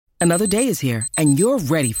Another day is here, and you're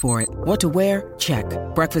ready for it. What to wear? Check.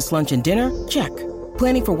 Breakfast, lunch, and dinner? Check.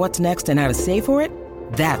 Planning for what's next and how to save for it?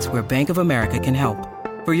 That's where Bank of America can help.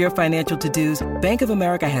 For your financial to-dos, Bank of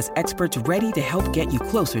America has experts ready to help get you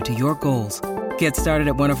closer to your goals. Get started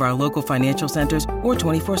at one of our local financial centers or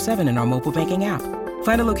 24/7 in our mobile banking app.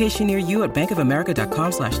 Find a location near you at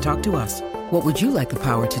bankofamerica.com/talktous. What would you like the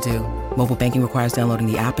power to do? Mobile banking requires downloading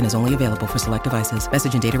the app and is only available for select devices.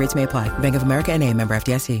 Message and data rates may apply. Bank of America N.A., member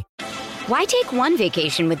FDIC. Why take one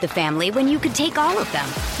vacation with the family when you could take all of them?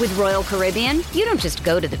 With Royal Caribbean, you don't just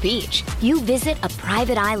go to the beach. You visit a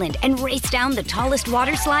private island and race down the tallest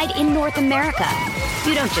water slide in North America.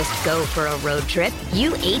 You don't just go for a road trip.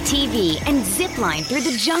 You ATV and zip line through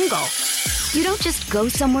the jungle. You don't just go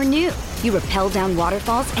somewhere new. You rappel down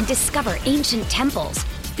waterfalls and discover ancient temples.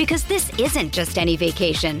 Because this isn't just any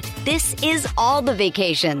vacation. This is all the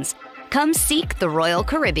vacations. Come seek the Royal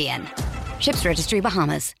Caribbean. Ships Registry,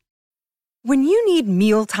 Bahamas. When you need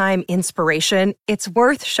mealtime inspiration, it's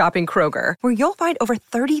worth shopping Kroger, where you'll find over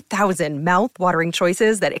 30,000 mouth-watering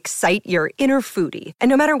choices that excite your inner foodie. And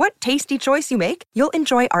no matter what tasty choice you make, you'll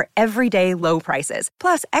enjoy our everyday low prices,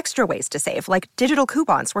 plus extra ways to save, like digital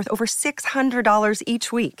coupons worth over $600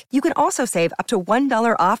 each week. You can also save up to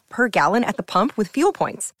 $1 off per gallon at the pump with fuel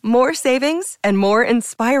points. More savings and more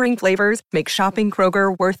inspiring flavors make shopping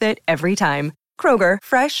Kroger worth it every time. Kroger,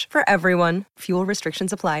 fresh for everyone. Fuel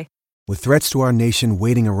restrictions apply. With threats to our nation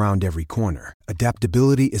waiting around every corner,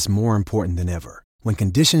 adaptability is more important than ever. When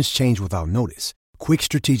conditions change without notice, quick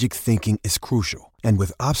strategic thinking is crucial. And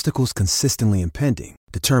with obstacles consistently impending,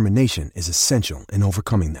 determination is essential in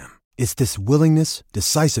overcoming them. It's this willingness,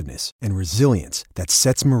 decisiveness, and resilience that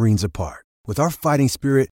sets Marines apart. With our fighting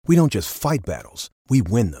spirit, we don't just fight battles, we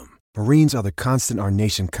win them. Marines are the constant our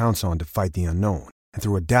nation counts on to fight the unknown. And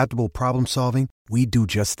through adaptable problem solving, we do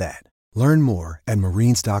just that. Learn more at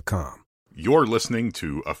marines.com. You're listening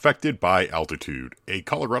to Affected by Altitude, a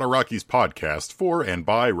Colorado Rockies podcast for and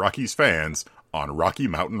by Rockies fans on Rocky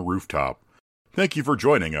Mountain Rooftop. Thank you for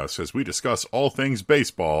joining us as we discuss all things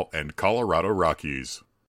baseball and Colorado Rockies.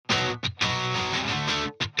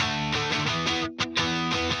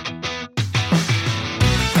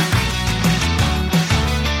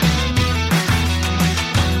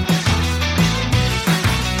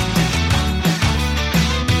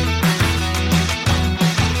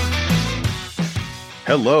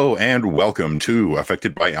 Hello and welcome to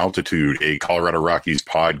Affected by Altitude, a Colorado Rockies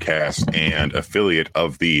podcast and affiliate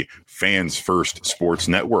of the Fans First Sports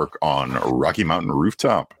Network on Rocky Mountain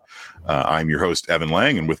Rooftop. I'm your host, Evan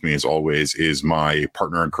Lang, and with me as always is my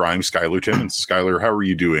partner in crime, Skylar Timmons. Skylar, how are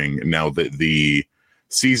you doing now that the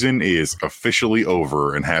season is officially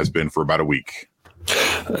over and has been for about a week?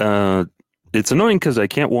 It's annoying because I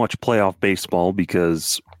can't watch playoff baseball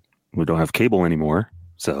because we don't have cable anymore,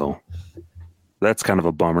 so that's kind of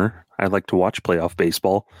a bummer. I like to watch playoff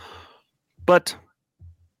baseball, but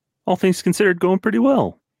all things considered, going pretty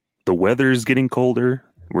well. The weather's getting colder.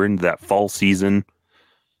 We're into that fall season.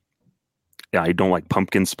 Yeah, I don't like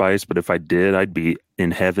pumpkin spice, but if I did, I'd be in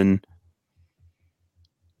heaven.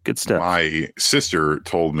 Good stuff. My sister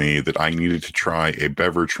told me that I needed to try a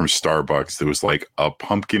beverage from Starbucks that was like a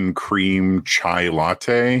pumpkin cream chai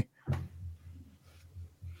latte.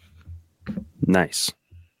 Nice.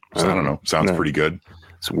 So I don't know. Sounds pretty good.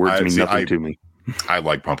 So words mean nothing to me. I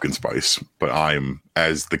like pumpkin spice, but I'm,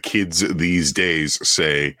 as the kids these days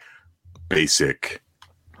say, basic.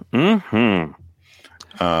 Mm-hmm.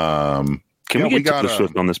 Can we get Taylor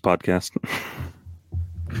Swift on this podcast?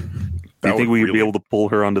 Do you think we would be able to pull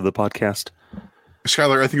her onto the podcast?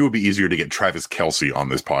 Skylar, I think it would be easier to get Travis Kelce on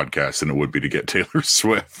this podcast than it would be to get Taylor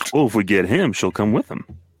Swift. Well, if we get him, she'll come with him.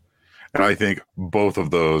 And I think both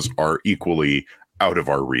of those are equally out of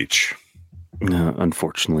our reach.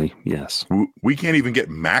 Unfortunately, yes. We can't even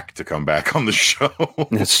get Mac to come back on the show.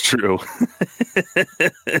 That's true.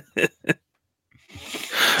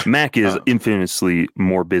 Mac is infamously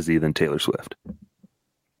more busy than Taylor Swift.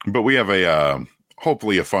 But we have a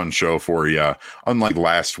hopefully a fun show for you. Unlike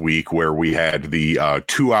last week where we had the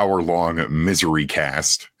 2-hour-long misery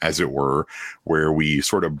cast, as it were, where we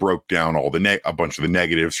sort of broke down all a bunch of the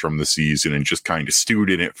negatives from the season and just kind of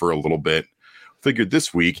stewed in it for a little bit. Figured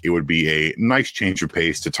this week it would be a nice change of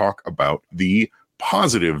pace to talk about the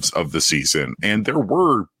positives of the season. And there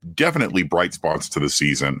were definitely bright spots to the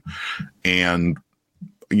season. And,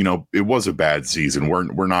 you know, it was a bad season.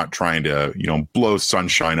 We're not trying to, you know, blow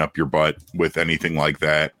sunshine up your butt with anything like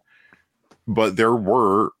that. But there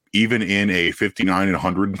were, even in a 59 and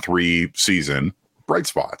 103 season, bright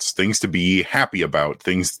spots, things to be happy about,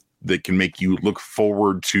 things that can make you look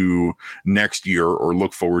forward to next year or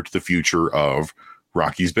look forward to the future of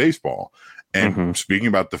Rockies baseball. And speaking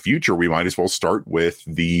about the future, we might as well start with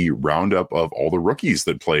the roundup of all the rookies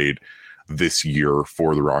that played this year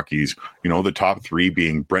for the Rockies. You know, the top three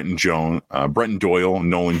being Brenton Doyle,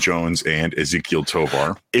 Nolan Jones, and Ezekiel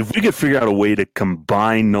Tovar. If we could figure out a way to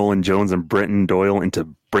combine Nolan Jones and Brenton Doyle into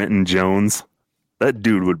Brenton Jones, that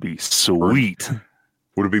dude would be sweet.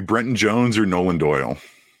 Would it be Brenton Jones or Nolan Doyle?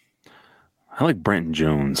 I like Brenton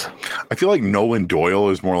Jones. I feel like Nolan Doyle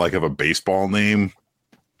is more like of a baseball name.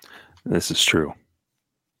 This is true.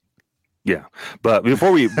 Yeah. But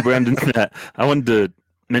before we brand into that, I wanted to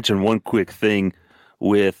mention one quick thing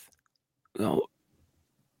with it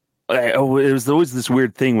was always this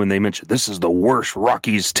weird thing when they mentioned this is the worst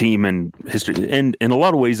Rockies team in history. And in a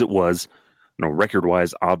lot of ways it was, you know,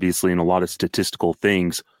 record-wise, obviously, in a lot of statistical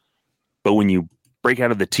things. But when you break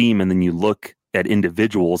out of the team and then you look at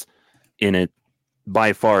individuals in it,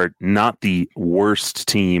 by far not the worst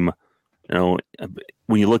team. You know,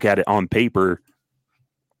 when you look at it on paper,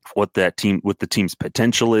 what the team's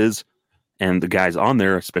potential is, and the guys on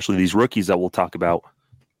there, especially these rookies that we'll talk about,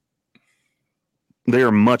 they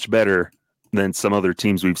are much better than some other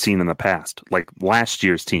teams we've seen in the past. Like last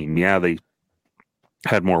year's team, yeah, they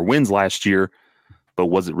had more wins last year, but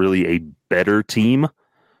was it really a better team,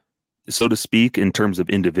 so to speak, in terms of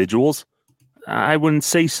individuals? I wouldn't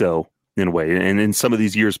say so in a way, and in some of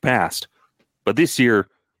these years past. But this year,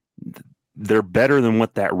 they're better than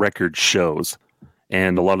what that record shows.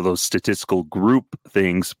 And a lot of those statistical group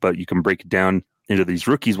things, but you can break it down into these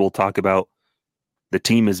rookies we'll talk about. The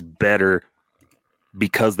team is better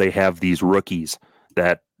because they have these rookies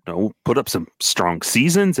that, you know, put up some strong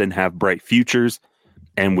seasons and have bright futures,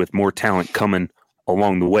 and with more talent coming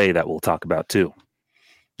along the way that we'll talk about too.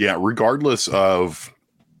 Yeah, regardless of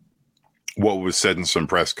what was said in some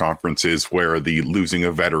press conferences where the losing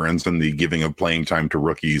of veterans and the giving of playing time to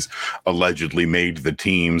rookies allegedly made the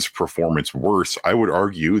team's performance worse, I would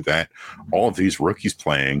argue that all of these rookies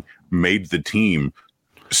playing made the team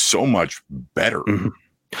so much better. Mm-hmm.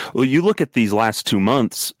 Well, you look at these last 2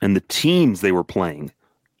 months and the teams they were playing.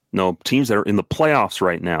 No, teams that are in the playoffs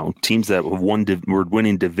right now, teams that have were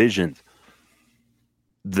winning divisions.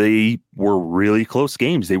 They were really close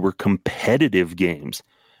games. They were competitive games.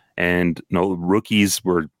 And you know, rookies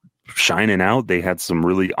were shining out. They had some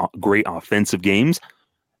really great offensive games.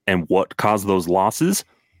 And what caused those losses?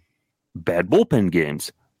 Bad bullpen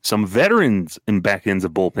games. Some veterans in back ends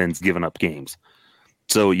of bullpens giving up games.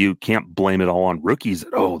 So you can't blame it all on rookies.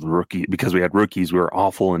 Oh, the rookie, because we had rookies, we were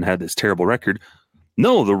awful and had this terrible record.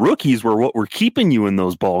 No, the rookies were what were keeping you in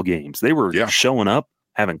those ball games. They were showing up,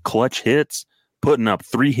 having clutch hits, putting up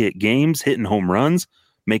 3-hit games, hitting home runs,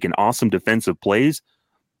 making awesome defensive plays.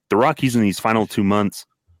 The Rockies in these final 2 months,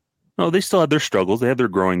 no, they still had their struggles. They had their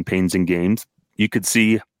growing pains in games. You could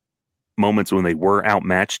see moments when they were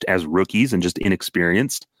outmatched as rookies and just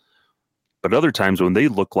inexperienced. But other times when they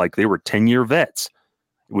looked like they were 10-year vets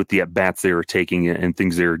with the at-bats they were taking and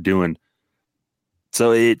things they were doing.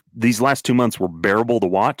 So these last 2 months were bearable to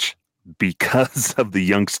watch because of the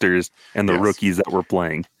youngsters and the rookies that were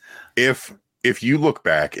playing. If you look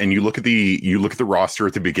back and you look at the roster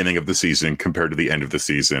at the beginning of the season compared to the end of the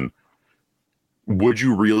season, would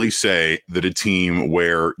you really say that a team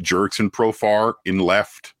where Jurickson Profar in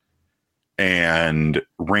left and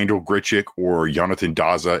Randall Grichuk or Jonathan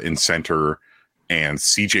Daza in center and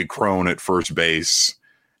CJ Crone at first base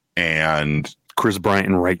and Chris Bryant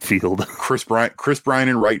in right field, Chris Bryant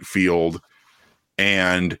in right field,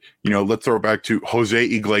 and, you know, let's throw it back to Jose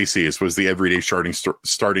Iglesias was the everyday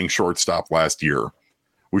starting shortstop last year.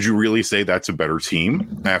 Would you really say that's a better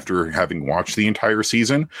team after having watched the entire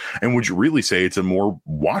season? And would you really say it's a more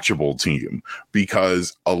watchable team?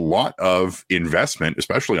 Because a lot of investment,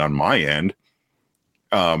 especially on my end,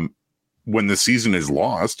 when the season is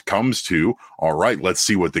lost, comes to, all right, let's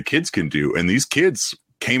see what the kids can do. And these kids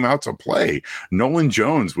came out to play. Nolan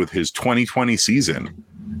Jones with his 2020 season,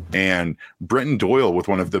 and Brenton Doyle with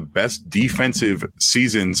one of the best defensive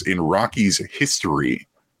seasons in Rockies history.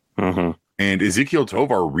 Mm-hmm. And Ezekiel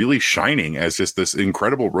Tovar really shining as just this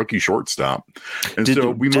incredible rookie shortstop. And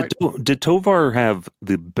did Tovar have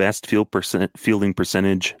the best fielding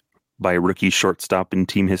percentage by a rookie shortstop in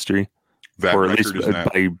team history? Or at least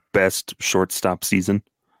by best shortstop season?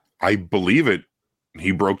 I believe it.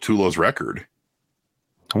 He broke Tulo's record.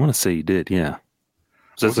 I want to say he did, yeah.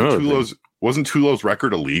 So wasn't Tulo's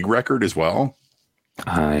record a league record as well?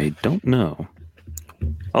 I don't know.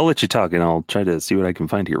 I'll let you talk and I'll try to see what I can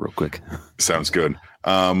find here real quick. Sounds good.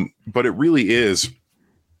 But it really is.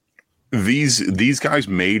 These guys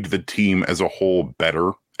made the team as a whole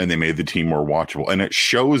better, and they made the team more watchable. And it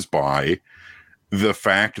shows by the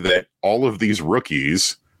fact that all of these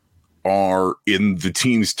rookies are in the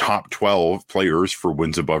team's top 12 players for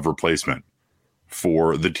wins above replacement,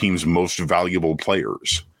 for the team's most valuable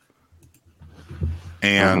players.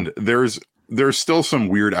 And there's still some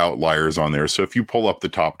weird outliers on there. So if you pull up the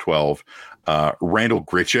top 12, Randall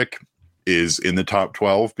Grichuk is in the top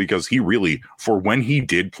 12 because he really, for when he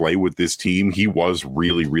did play with this team, he was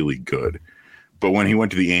really, really good. But when he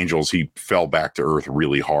went to the Angels, he fell back to earth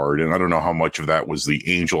really hard. And I don't know how much of that was the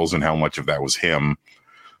Angels and how much of that was him.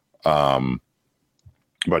 But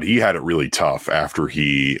he had it really tough after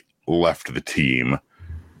he left the team.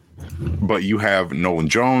 But you have Nolan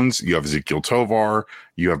Jones, you have Ezekiel Tovar,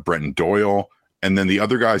 you have Brenton Doyle, and then the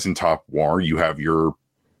other guys in top WAR, you have your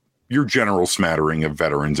general smattering of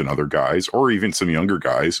veterans and other guys, or even some younger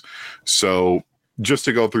guys. So just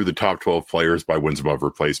to go through the top 12 players by wins above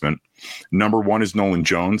replacement, number 1 is Nolan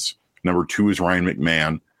Jones. Number 2 is Ryan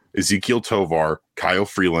McMahon, Ezekiel Tovar, Kyle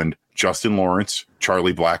Freeland, Justin Lawrence,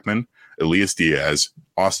 Charlie Blackmon, Elias Diaz,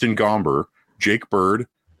 Austin Gomber, Jake Bird,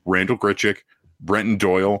 Randall Grichuk, Brenton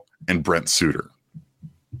Doyle, and Brent Suter.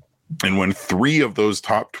 And when 3 of those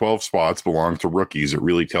top 12 spots belong to rookies, it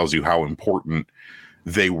really tells you how important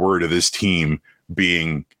they were to this team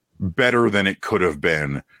being better than it could have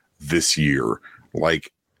been this year.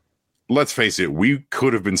 Like, let's face it, we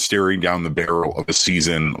could have been staring down the barrel of a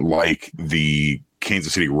season like the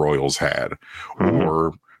Kansas City Royals had,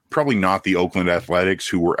 or probably not the Oakland Athletics,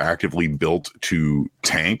 who were actively built to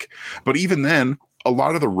tank. But even then, a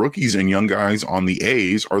lot of the rookies and young guys on the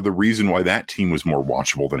A's are the reason why that team was more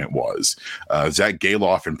watchable than it was. Zach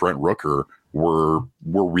Galoff and Brent Rooker were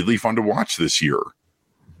really fun to watch this year.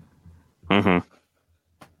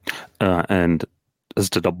 And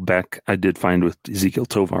just to double back, I did find with Ezekiel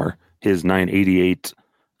Tovar, his 988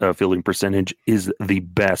 fielding percentage is the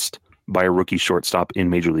best by a rookie shortstop in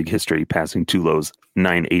Major League history, passing Tulo's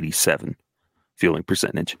 987 fielding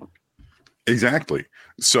percentage. Exactly.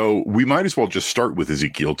 So we might as well just start with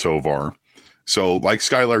Ezekiel Tovar. So like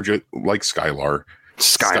Skylar,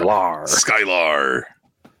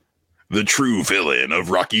 the true villain of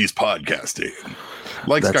Rocky's podcasting.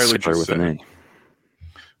 Like That's Skylar just said.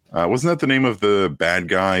 Wasn't that the name of the bad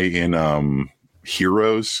guy in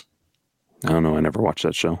Heroes? I don't know. I never watched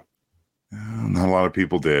that show. Not a lot of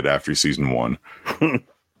people did after season 1.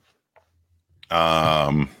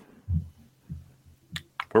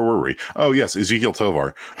 Where were we? Oh, yes, Ezekiel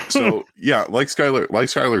Tovar. So, yeah, like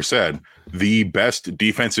Skylar said, the best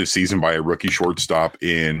defensive season by a rookie shortstop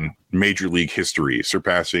in Major League history,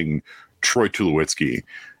 surpassing Troy Tulowitzki.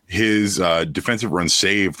 His defensive runs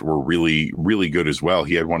saved were really, really good as well.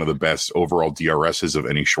 He had one of the best overall DRSs of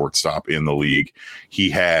any shortstop in the league. He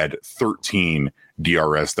had 13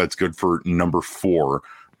 DRS. That's good for number 4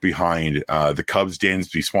 behind the Cubs'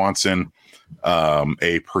 Dansby Swanson,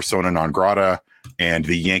 a persona non grata, and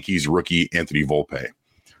the Yankees rookie Anthony Volpe.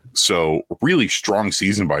 So really strong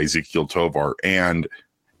season by Ezekiel Tovar. And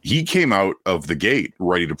he came out of the gate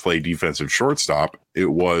ready to play defensive shortstop. It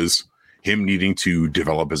was him needing to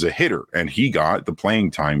develop as a hitter, and he got the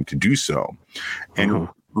playing time to do so. And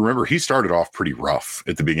remember, he started off pretty rough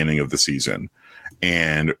at the beginning of the season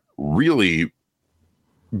and really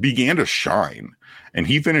began to shine. And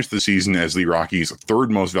he finished the season as the Rockies'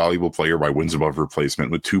 3rd most valuable player by wins above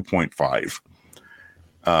replacement with 2.5.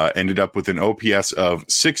 Ended up with an OPS of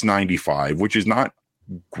 695, which is not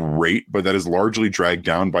great, but that is largely dragged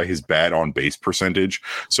down by his bad on base percentage.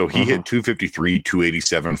 So he hit 253,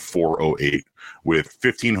 287, 408 with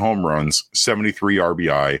 15 home runs, 73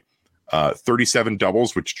 RBI, 37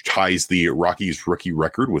 doubles, which ties the Rockies rookie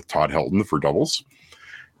record with Todd Helton for doubles,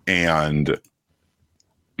 and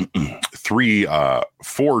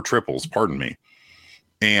 4 triples,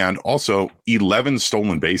 and also 11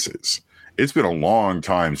 stolen bases. It's been a long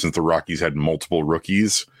time since the Rockies had multiple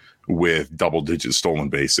rookies with double-digit stolen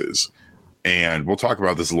bases. And we'll talk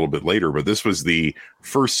about this a little bit later, but this was the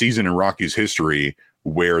first season in Rockies history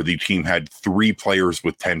where the team had 3 players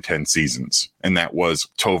with 10-10 seasons, and that was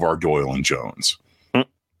Tovar, Doyle, and Jones.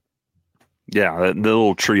 Yeah, the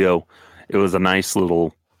little trio. It was a nice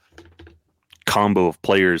little combo of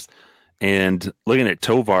players. And looking at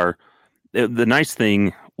Tovar, the nice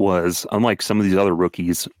thing was, unlike some of these other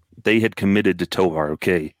rookies, they had committed to Tovar.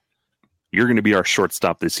 Okay, you're going to be our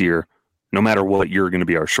shortstop this year. No matter what, you're going to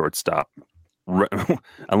be our shortstop.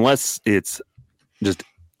 Unless it's just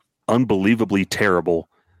unbelievably terrible,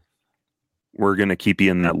 we're going to keep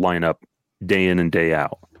you in that lineup day in and day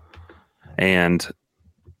out. And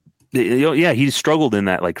yeah, he struggled in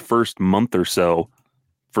that like first month or so,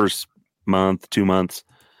 first month, 2 months,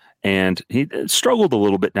 and he struggled a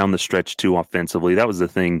little bit down the stretch too offensively. That was the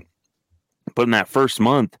thing But in that first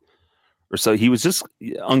month or so, he was just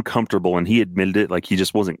uncomfortable, and he admitted it. Like, he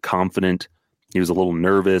just wasn't confident. He was a little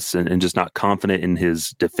nervous and just not confident in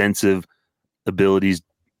his defensive abilities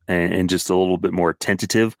and just a little bit more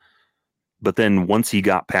tentative. But then once he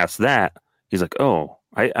got past that, he's like, oh,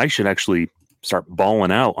 I should actually start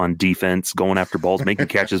balling out on defense, going after balls, making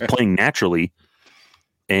catches, playing naturally.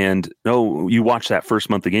 And no, you watch that first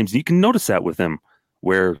month of games, and you can notice that with him,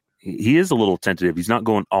 where he is a little tentative. He's not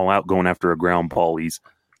going all out, going after a ground ball. He's,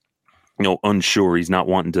 unsure. He's not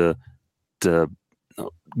wanting to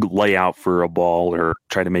lay out for a ball or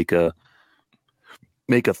try to make a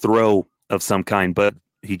throw of some kind. But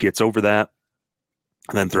he gets over that.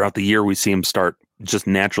 And then throughout the year, we see him start just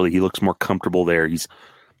naturally. He looks more comfortable there. He's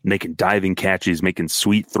making diving catches, making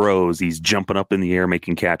sweet throws. He's jumping up in the air,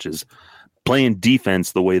 making catches, playing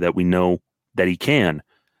defense the way that we know that he can.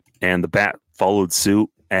 And the bat followed suit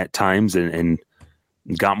at times and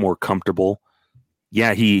got more comfortable.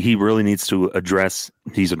 Yeah, he really needs to address,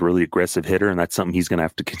 he's a really aggressive hitter, and that's something he's going to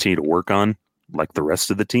have to continue to work on, like the rest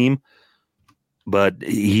of the team. But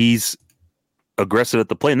he's aggressive at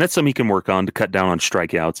the plate, and that's something he can work on to cut down on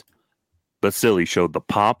strikeouts. But still, he showed the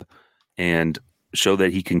pop and showed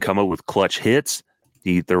that he can come up with clutch hits.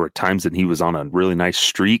 There were times that he was on a really nice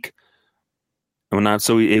streak.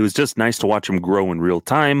 So it was just nice to watch him grow in real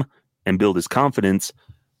time and build his confidence,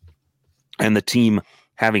 and the team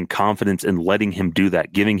having confidence in letting him do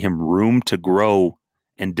that, giving him room to grow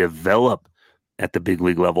and develop at the big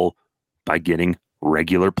league level by getting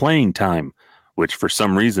regular playing time, which for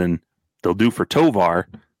some reason they'll do for Tovar,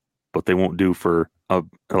 but they won't do for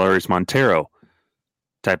Hilarious Montero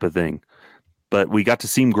type of thing. But we got to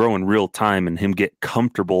see him grow in real time and him get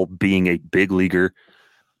comfortable being a big leaguer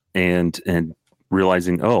and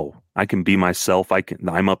realizing, oh, I can be myself.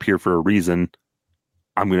 I'm up here for a reason.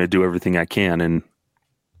 I'm going to do everything I can. And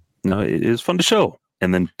it is fun to show.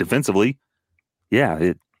 And then defensively,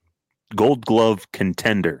 Gold Glove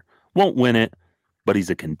contender. Won't win it, but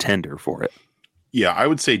he's a contender for it. Yeah, I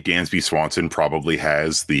would say Dansby Swanson probably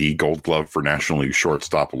has the Gold Glove for National League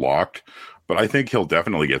shortstop locked, but I think he'll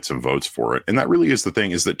definitely get some votes for it. And that really is the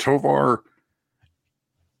thing, is that Tovar,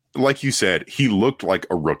 like you said, he looked like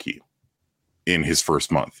a rookie in his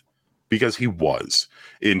first month because he was.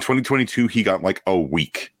 In 2022, he got like a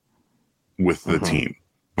week with the team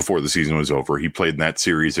before the season was over. He played in that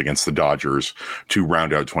series against the Dodgers to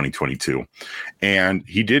round out 2022. And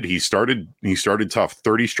he started tough,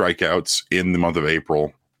 30 strikeouts in the month of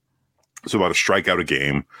April. So about a strikeout a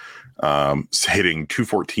game, hitting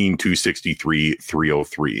 214, 263,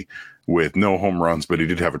 303 with no home runs, but he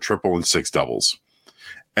did have a triple and 6 doubles.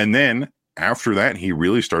 And then after that, he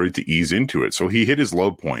really started to ease into it. So he hit his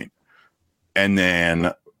low point. And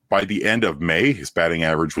then by the end of May, his batting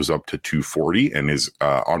average was up to 240 and his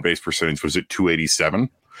on-base percentage was at 287.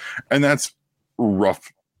 And that's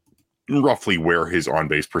roughly where his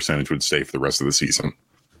on-base percentage would stay for the rest of the season.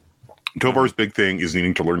 Tovar's big thing is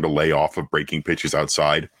needing to learn to lay off of breaking pitches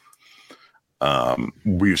outside.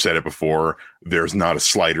 We've said it before. There's not a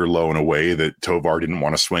slider low and away that Tovar didn't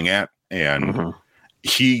want to swing at. And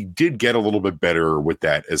he did get a little bit better with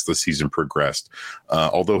that as the season progressed.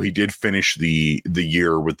 Although he did finish the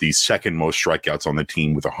year with the second most strikeouts on the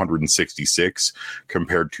team with 166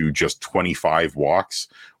 compared to just 25 walks,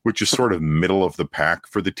 which is sort of middle of the pack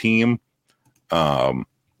for the team. The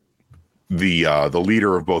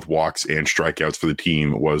leader of both walks and strikeouts for the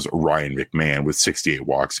team was Ryan McMahon with 68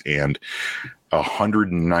 walks and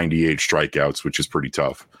 198 strikeouts, which is pretty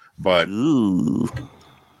tough.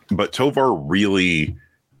 But Tovar really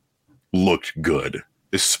looked good,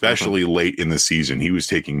 especially late in the season. He was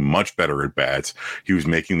taking much better at bats. He was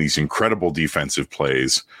making these incredible defensive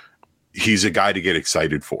plays. He's a guy to get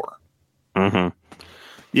excited for. Yeah,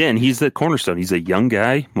 and he's the cornerstone. He's a young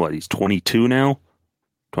guy. He's 22 now?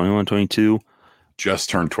 21, 22? Just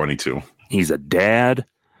turned 22. He's a dad,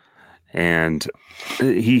 and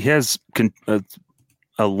he has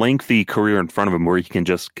a lengthy career in front of him where he can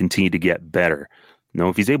just continue to get better.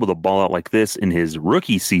 If he's able to ball out like this in his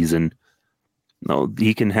rookie season,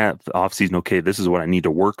 he can have the offseason, okay, this is what I need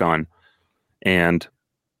to work on. And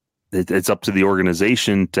it's up to the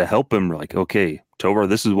organization to help him. Like, okay, Tovar,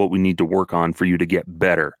 this is what we need to work on for you to get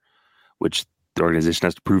better, which the organization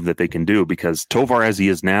has to prove that they can do, because Tovar as he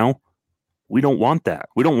is now, we don't want that.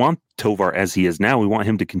 We don't want Tovar as he is now. We want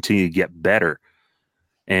him to continue to get better.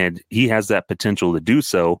 And he has that potential to do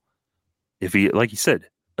so if he, like you said,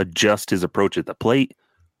 adjust his approach at the plate,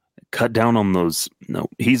 cut down on those.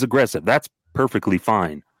 He's aggressive. That's perfectly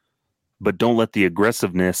fine. But don't let the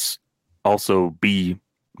aggressive-ness also be,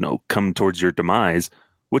 come towards your demise,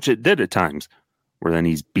 which it did at times. where then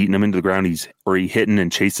he's beating him into the ground. He's hitting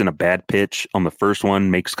and chasing a bad pitch on the first one,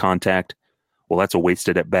 makes contact. Well, that's a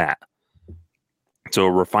wasted at bat. So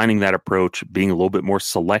refining that approach, being a little bit more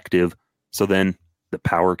selective, so then the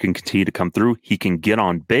power can continue to come through. He can get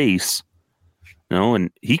on base, and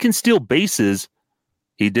he can steal bases.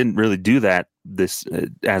 He didn't really do that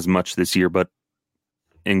as much this year, but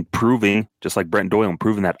improving, just like Brent Doyle,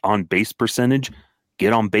 improving that on base percentage,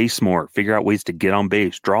 get on base more, figure out ways to get on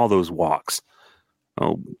base, draw those walks,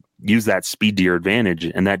 use that speed to your advantage,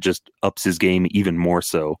 and that just ups his game even more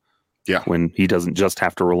so. Yeah, when he doesn't just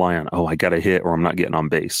have to rely on, I got to hit or I'm not getting on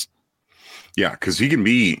base. Yeah, because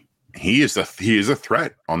he is a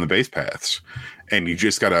threat on the base paths, and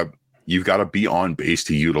you've got to be on base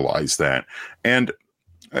to utilize that. And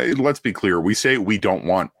let's be clear, we say we don't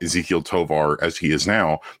want Ezequiel Tovar as he is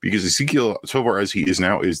now, because Ezequiel Tovar as he is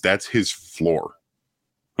now that's his floor.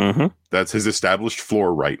 Mm-hmm. That's his established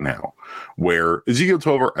floor right now, where Ezequiel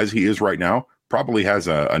Tovar as he is right now probably has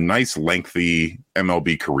a nice lengthy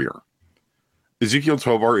MLB career. Ezequiel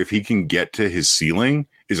Tovar, if he can get to his ceiling,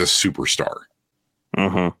 is a superstar.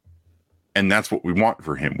 Mm-hmm. And that's what we want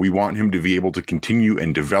for him. We want him to be able to continue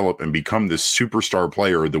and develop and become this superstar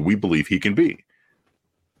player that we believe he can be.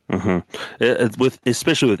 Mm-hmm.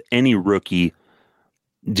 Especially with any rookie,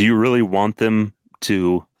 do you really want them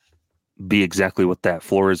to be exactly what that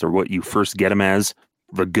floor is or what you first get him as,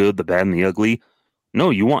 the good, the bad, and the ugly? No,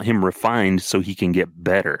 you want him refined so he can get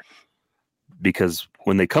better. Because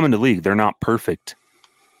when they come into the league, they're not perfect.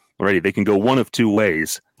 Already, they can go one of two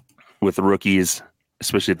ways with the rookies,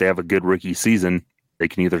 especially if they have a good rookie season. They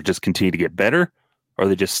can either just continue to get better or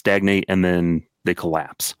they just stagnate and then they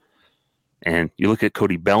collapse. And you look at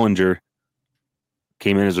Cody Bellinger,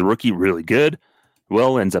 came in as a rookie, really good.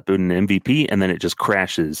 Well, ends up being an MVP, and then it just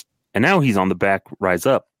crashes. And now he's on the back rise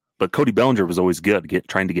up. But Cody Bellinger was always good,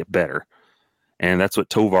 trying to get better. And that's what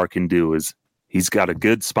Tovar can do, is he's got a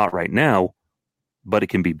good spot right now, but it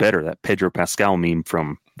can be better. That Pedro Pascal meme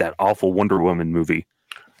from that awful Wonder Woman movie.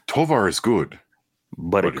 Tovar is good,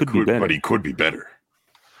 but it could be better. But he could be better.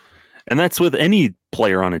 And that's with any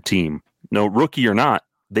player on a team. No, rookie or not,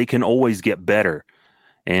 they can always get better.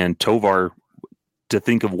 And Tovar, to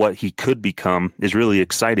think of what he could become, is really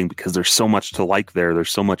exciting because there's so much to like there.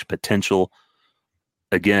 There's so much potential.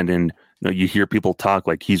 Again, and you hear people talk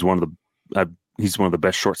like he's one of the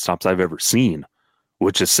best shortstops I've ever seen,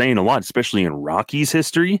 which is saying a lot, especially in Rockies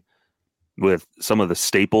history with some of the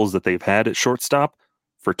staples that they've had at shortstop.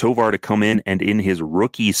 For Tovar to come in and in his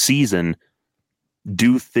rookie season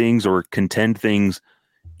do things or contend things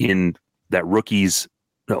in that rookies,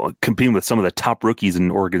 competing with some of the top rookies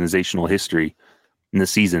in organizational history in the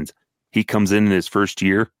seasons. He comes in his first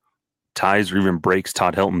year, ties or even breaks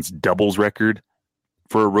Todd Helton's doubles record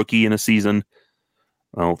for a rookie in a season.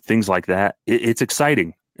 Things like that. It's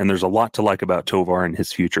exciting. And there's a lot to like about Tovar and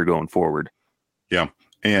his future going forward. Yeah.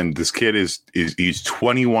 And this kid he's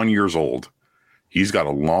 21 years old. He's got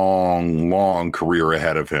a long, long career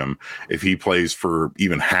ahead of him if he plays for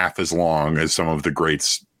even half as long as some of the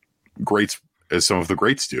greats do.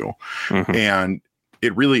 Mm-hmm. And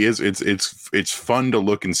it really is. It's fun to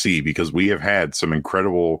look and see, because we have had some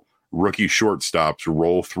incredible rookie shortstops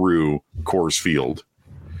roll through Coors Field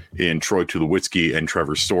in Troy Tulowitzki and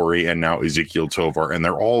Trevor Story, and now Ezequiel Tovar, and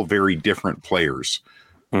they're all very different players.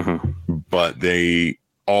 Mm-hmm. But they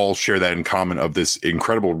all share that in common of this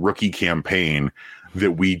incredible rookie campaign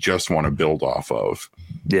that we just want to build off of.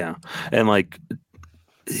 Yeah. And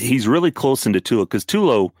he's really close into Tulo, because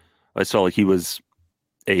Tulo, I saw he was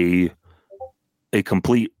a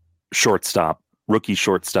complete shortstop, rookie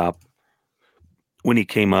shortstop. When he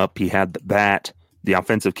came up, he had the bat, the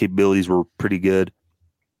offensive capabilities were pretty good,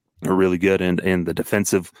 or really good, and the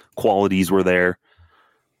defensive qualities were there.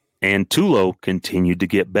 And Tulo continued to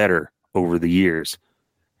get better over the years.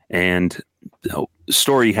 And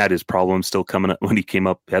Story had his problems still coming up when he came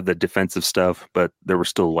up, had the defensive stuff, but there were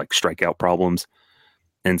still strikeout problems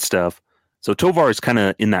and stuff. So Tovar is kind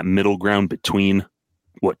of in that middle ground between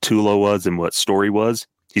what Tulo was and what Story was.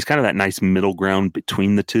 He's kind of that nice middle ground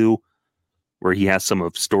between the two, where he has some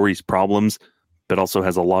of Story's problems, but also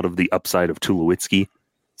has a lot of the upside of Tulowitzki.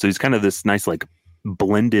 So he's kind of this nice,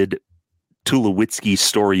 blended Tulowitzki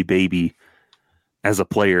Story baby as a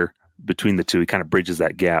player between the two. He kind of bridges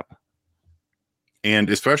that gap. And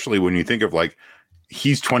especially when you think of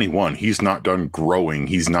he's 21, he's not done growing.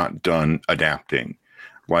 He's not done adapting.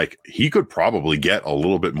 He could probably get a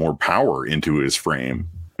little bit more power into his frame.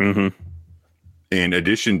 Mm-hmm. In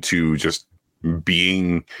addition to just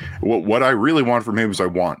being what I really want from him is I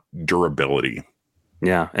want durability.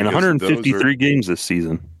 Yeah. And 153 games this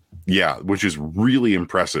season. Yeah, which is really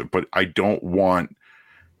impressive. But I don't want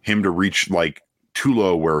him to reach like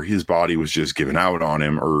Tulo, where his body was just given out on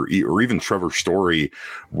him, or even Trevor Story,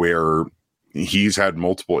 where he's had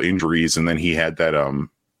multiple injuries, and then he had that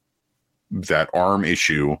arm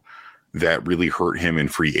issue that really hurt him in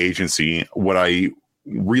free agency. What I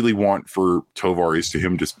really want for Tovar is to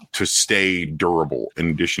him just to stay durable in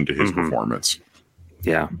addition to his performance.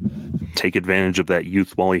 Yeah. Take advantage of that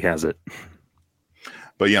youth while he has it.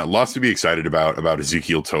 But yeah, lots to be excited about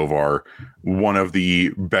Ezequiel Tovar. One of the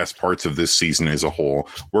best parts of this season as a whole.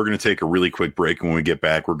 We're going to take a really quick break. And when we get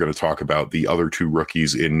back, we're going to talk about the other two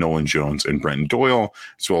rookies in Nolan Jones and Brenton Doyle,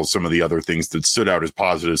 as well as some of the other things that stood out as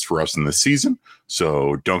positives for us in this season.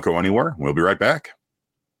 So don't go anywhere. We'll be right back.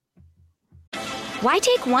 Why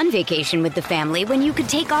take one vacation with the family when you could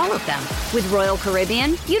take all of them? With Royal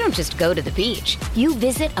Caribbean, you don't just go to the beach. You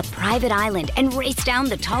visit a private island and race down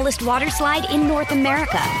the tallest water slide in North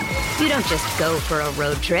America. You don't just go for a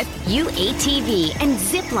road trip. You ATV and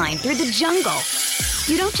zip line through the jungle.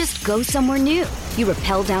 You don't just go somewhere new. You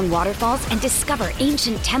rappel down waterfalls and discover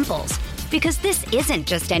ancient temples. Because this isn't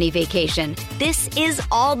just any vacation. This is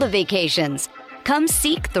all the vacations. Come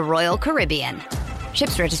seek the Royal Caribbean.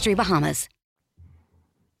 Ships Registry, Bahamas.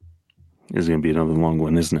 Is going to be another long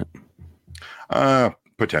one, isn't it?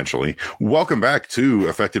 Potentially. Welcome back to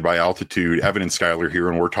Affected by Altitude. Evan and Skyler here,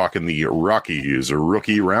 and we're talking the Rockies, a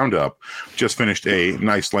rookie roundup. Just finished a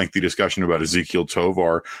nice lengthy discussion about Ezequiel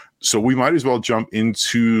Tovar. So we might as well jump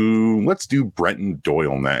into, let's do Brenton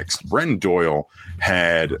Doyle next. Brenton Doyle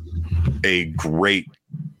had a great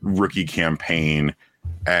rookie campaign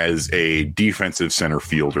as a defensive center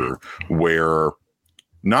fielder, where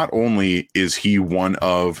not only is he one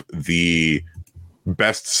of the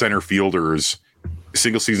best center fielders,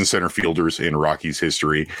 single season center fielders in Rockies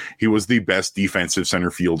history, he was the best defensive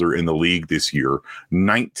center fielder in the league this year.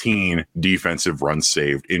 19 defensive runs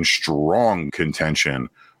saved, in strong contention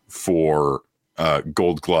for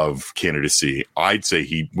Gold Glove candidacy. I'd say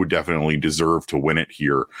he would definitely deserve to win it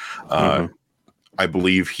here. I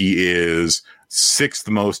believe he is sixth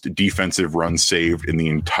most defensive runs saved in the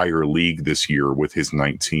entire league this year with his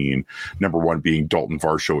 19. Number one being Dalton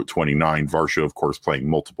Varsho at 29. Varsho, of course, playing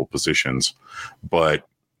multiple positions. But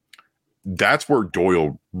that's where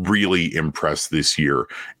Doyle really impressed this year,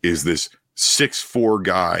 is this 6'4"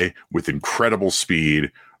 guy with incredible speed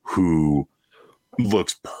who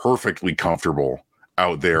looks perfectly comfortable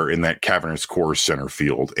out there in that cavernous core center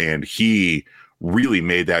field. And he really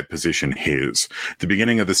made that position his. At the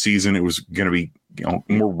beginning of the season, it was going to be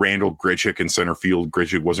more Randall Grichuk in center field.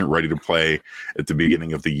 Grichuk wasn't ready to play at the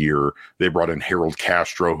beginning of the year. They brought in Harold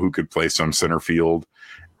Castro, who could play some center field,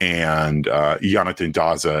 and Jonathan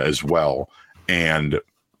Daza as well. And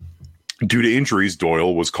due to injuries,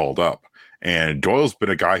 Doyle was called up. And Doyle's been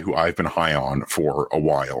a guy who I've been high on for a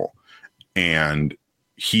while. And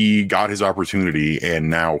he got his opportunity, and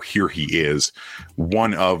now here he is,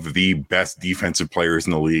 one of the best defensive players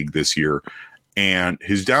in the league this year. And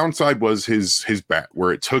his downside was his bat,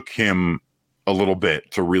 where it took him a little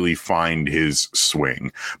bit to really find his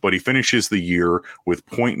swing. But he finishes the year with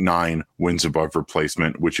 0.9 wins above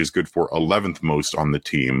replacement, which is good for 11th most on the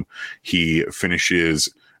team. He finishes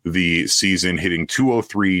the season hitting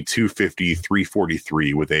 203, 250,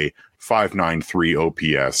 343 with a 593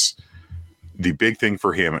 OPS. The big thing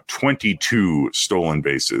for him, 22 stolen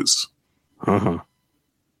bases, 10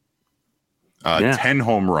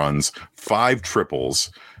 home runs, 5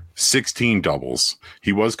 triples, 16 doubles.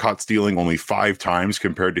 He was caught stealing only 5 times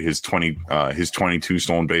compared to his 22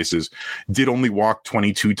 stolen bases. Did only walk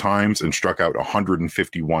 22 times and struck out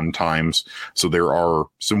 151 times. So there are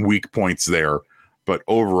some weak points there, but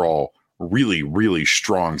overall, really, really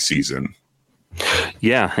strong season.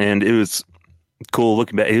 Yeah, and it was cool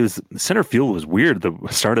looking back. Center field was weird at the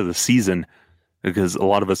start of the season, because a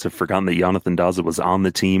lot of us have forgotten that Jonathan Daza was on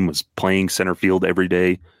the team, was playing center field every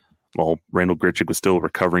day, while Randall Grichuk was still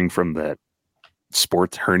recovering from that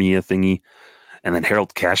sports hernia thingy. And then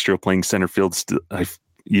Harold Castro playing center field.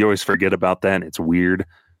 You always forget about that, and it's weird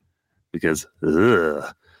because,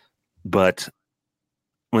 but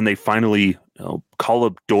when they finally call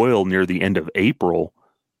up Doyle near the end of April,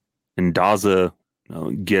 and Daza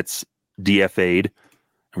gets DFA'd,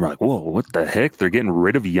 and we're like, whoa, what the heck? They're getting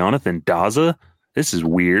rid of Jonathan Daza? This is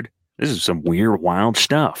weird. This is some weird, wild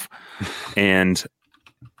stuff. And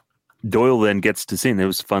Doyle then gets to see, and it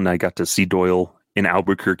was fun. I got to see Doyle in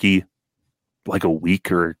Albuquerque like a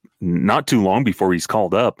week or not too long before he's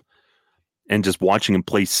called up, and just watching him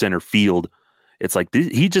play center field. It's like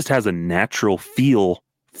he just has a natural feel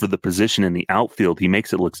for the position in the outfield. He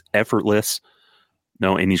makes it look effortless.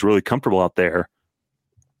 And he's really comfortable out there.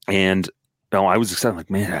 And I was excited, like,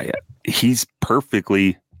 man, he's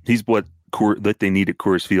what that they need at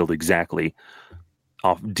Coors Field exactly.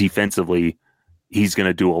 Defensively, he's going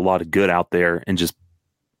to do a lot of good out there. And just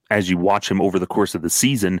as you watch him over the course of the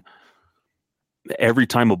season, every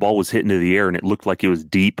time a ball was hit into the air and it looked like it was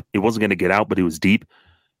deep, it wasn't going to get out, but it was deep.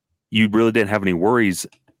 You really didn't have any worries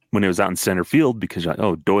when it was out in center field because you're like,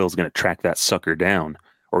 oh, Doyle's going to track that sucker down,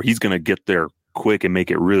 or he's going to get there quick and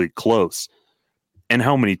make it really close. And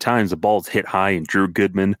how many times the ball's hit high and Drew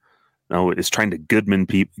Goodman is trying to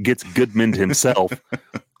gets Goodman himself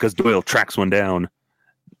because Doyle tracks one down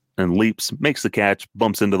and leaps, makes the catch,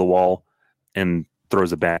 bumps into the wall, and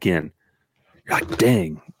throws it back in. You're like,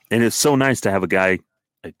 dang. And it's so nice to have a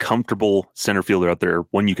comfortable center fielder out there,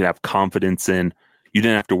 one you can have confidence in. You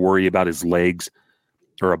didn't have to worry about his legs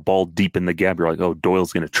or a ball deep in the gap. You're like, oh,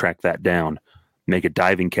 Doyle's going to track that down, make a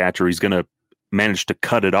diving catch, or he's going to manage to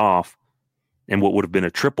cut it off. And what would have been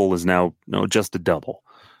a triple is now just a double.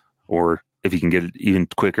 Or if he can get it even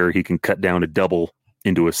quicker, he can cut down a double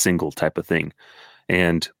into a single type of thing.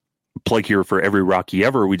 And plug here for every Rocky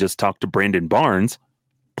ever, we just talked to Brandon Barnes,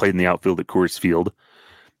 played in the outfield at Coors Field,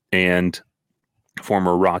 and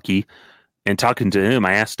former Rocky. And talking to him,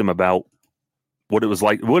 I asked him about what it was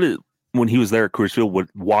like, when he was there at Coors Field,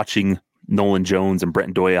 watching Nolan Jones and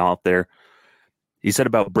Brenton Doyle out there. He said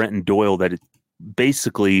about Brenton Doyle that it's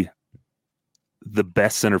basically the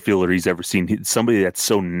best center fielder he's ever seen. Somebody that's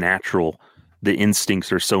so natural. The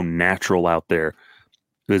instincts are so natural out there.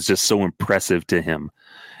 It was just so impressive to him.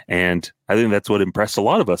 And I think that's what impressed a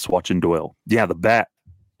lot of us watching Doyle. Yeah, the bat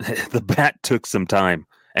took some time,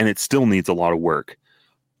 and it still needs a lot of work.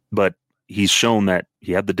 But he's shown that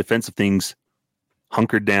he had the defensive things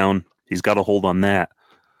hunkered down. He's got a hold on that.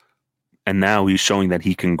 And now he's showing that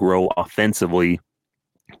he can grow offensively.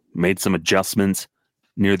 Made some adjustments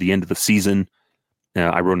near the end of the season.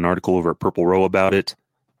 I wrote an article over at Purple Row about it,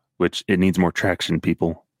 which it needs more traction,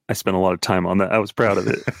 people. I spent a lot of time on that. I was proud of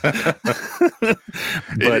it.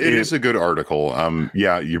 But it is a good article.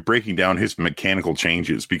 You're breaking down his mechanical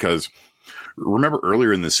changes because remember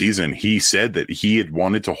earlier in the season, he said that he had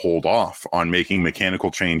wanted to hold off on making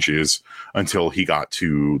mechanical changes until he got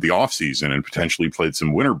to the offseason and potentially played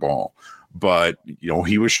some winter ball. But,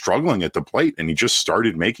 he was struggling at the plate and he just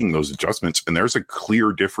started making those adjustments. And there's a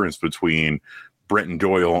clear difference between Brenton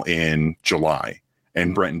Doyle in July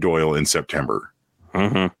and Brenton Doyle in September.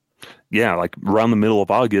 Mm-hmm. Yeah, like around the middle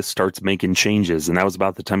of August, starts making changes. And that was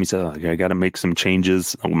about the time he said, I got to make some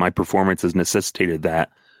changes. My performance has necessitated that.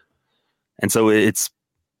 And so it's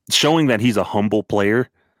showing that he's a humble player.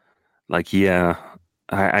 Like, yeah,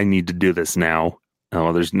 I need to do this now.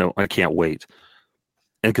 I can't wait.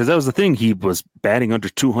 And because that was the thing, he was batting under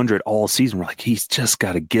 200 all season. We're like, he's just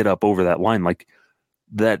got to get up over that line. Like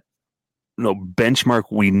that, benchmark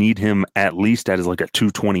we need him at least at is like a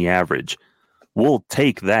 220 average. We'll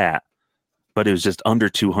take that. But it was just under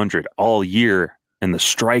 200 all year. And the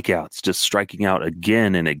strikeouts, just striking out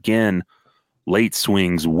again and again, late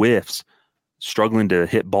swings, whiffs, struggling to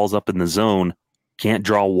hit balls up in the zone, can't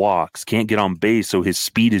draw walks, can't get on base. So his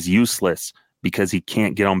speed is useless because he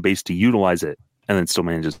can't get on base to utilize it. And then still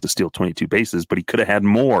manages to steal 22 bases, but he could have had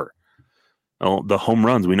more. The home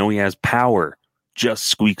runs, we know he has power, just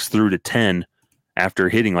squeaks through to 10 after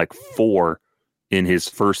hitting like 4 in his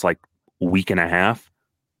first week and a half.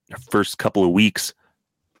 First couple of weeks,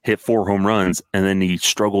 hit 4 home runs, and then he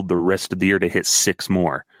struggled the rest of the year to hit 6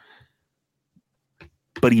 more.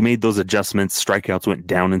 But he made those adjustments. Strikeouts went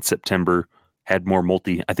down in September, had more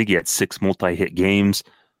I think he had 6 multi-hit games,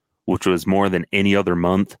 which was more than any other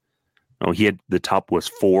month. The top was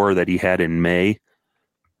 4 that he had in May.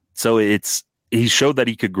 So he showed that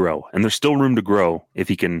he could grow, and there's still room to grow if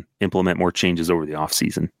he can implement more changes over the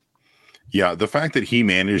offseason. Yeah, the fact that he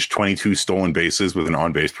managed 22 stolen bases with an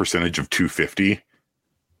on-base percentage of 250.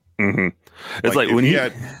 Mm-hmm. It's like when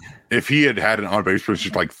if he had an on-base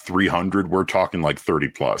percentage like 300, we're talking like 30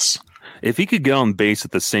 plus. If he could get on base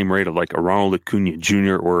at the same rate of like a Ronald Acuna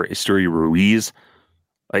Jr. or Esteury Ruiz,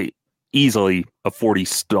 easily a 40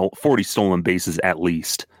 stolen bases at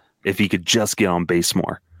least, if he could just get on base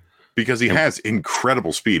more. Because he has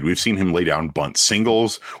incredible speed. We've seen him lay down bunt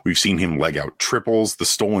singles. We've seen him leg out triples, the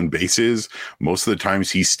stolen bases. Most of the times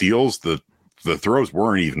he steals, the throws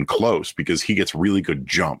weren't even close because he gets really good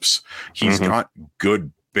jumps. He's got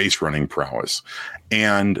good base running prowess.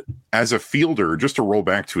 And as a fielder, just to roll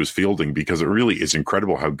back to his fielding, because it really is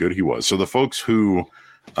incredible how good he was. So the folks who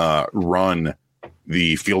run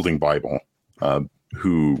the fielding Bible,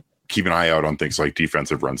 who keep an eye out on things like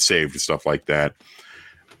defensive runs saved and stuff like that,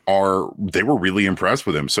 they were really impressed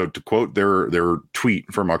with him. So to quote their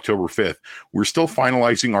tweet from October 5th, we're still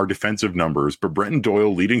finalizing our defensive numbers, but Brenton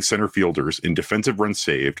Doyle leading center fielders in defensive runs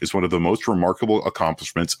saved is one of the most remarkable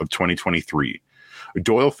accomplishments of 2023.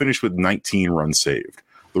 Doyle finished with 19 runs saved.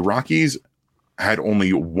 The Rockies had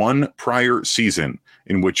only one prior season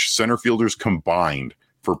in which center fielders combined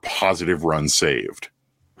for positive runs saved.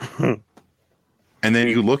 And then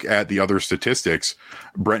you look at the other statistics.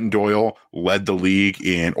 Brenton Doyle led the league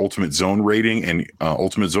in ultimate zone rating and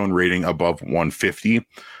ultimate zone rating above 150,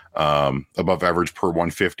 above average per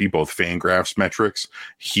 150, both Fangraphs metrics.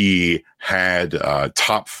 He had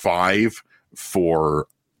top 5 for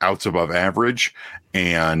outs above average,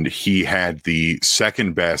 and he had the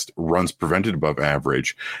second best runs prevented above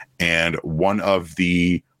average, and one of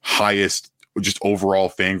the highest just overall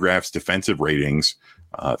Fangraphs defensive ratings.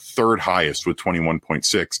 Third highest with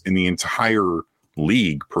 21.6 in the entire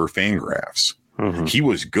league per Fangraphs. Mm-hmm. He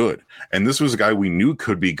was good. And this was a guy we knew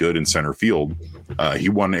could be good in center field. He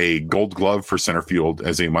won a Gold Glove for center field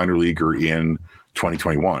as a minor leaguer in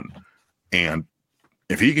 2021. And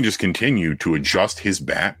if he can just continue to adjust his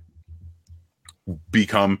bat,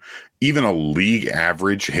 become even a league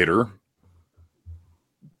average hitter,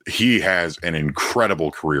 he has an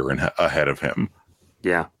incredible career ahead of him.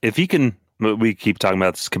 Yeah. If he can, we keep talking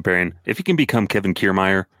about this, comparing, if he can become Kevin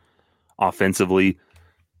Kiermaier offensively,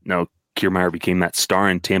 Kiermaier became that star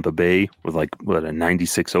in Tampa Bay with a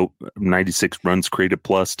 96 runs created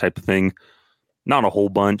plus type of thing. Not a whole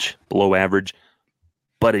bunch below average,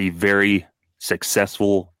 but a very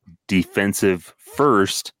successful defensive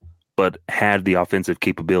first, but had the offensive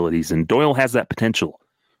capabilities. And Doyle has that potential.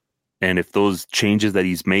 And if those changes that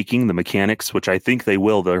he's making, the mechanics, which I think they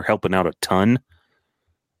will, they're helping out a ton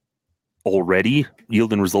already,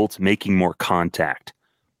 yielding results, making more contact.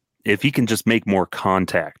 If he can just make more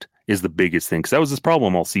contact is the biggest thing, because that was his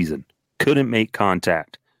problem all season. Couldn't make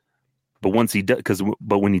contact. But once he did,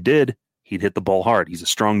 but when he did, he'd hit the ball hard. He's a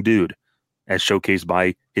strong dude, as showcased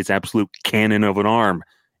by his absolute cannon of an arm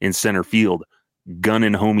in center field,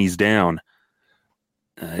 gunning homies down.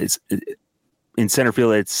 In center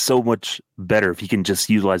field, it's so much better if he can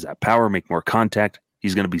just utilize that power, make more contact.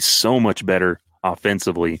 He's going to be so much better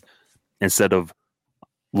offensively, instead of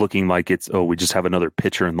looking like we just have another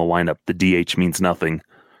pitcher in the lineup. The DH means nothing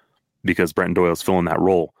because Brenton Doyle's filling that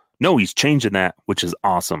role. No, he's changing that, which is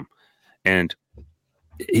awesome. And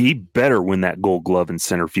he better win that Gold Glove in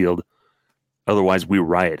center field. Otherwise, we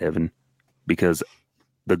riot, Evan, because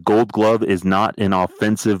the Gold Glove is not an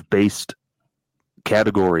offensive-based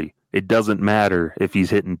category. It doesn't matter if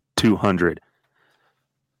he's hitting 200.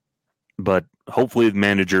 But hopefully the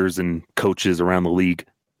managers and coaches around the league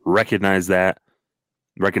recognize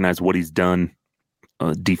what he's done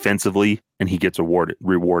defensively, and he gets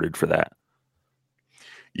rewarded for that.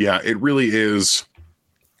 Yeah, it really is.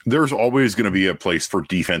 There's always going to be a place for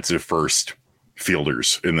defensive first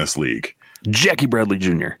fielders in this league. Jackie Bradley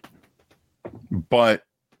Jr. But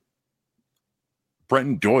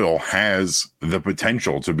Brenton Doyle has the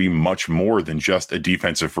potential to be much more than just a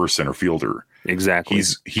defensive first center fielder. Exactly.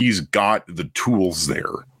 He's got the tools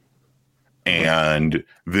there. And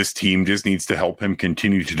this team just needs to help him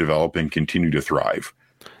continue to develop and continue to thrive.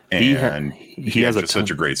 And he has such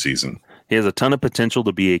a great season. He has a ton of potential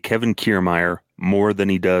to be a Kevin Kiermaier more than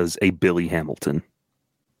he does a Billy Hamilton.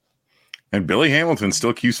 And Billy Hamilton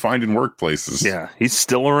still keeps finding workplaces. Yeah, he's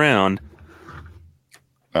still around.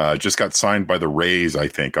 Just got signed by the Rays, I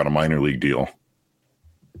think, on a minor league deal.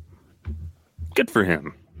 Good for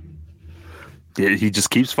him. He just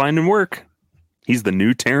keeps finding work. He's the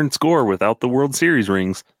new Terrence Gore without the World Series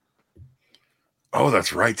rings. Oh,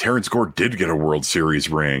 that's right. Terrence Gore did get a World Series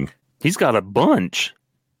ring. He's got a bunch.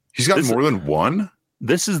 He's got more than one?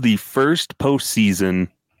 This is the first postseason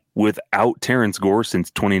without Terrence Gore since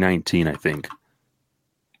 2019, I think.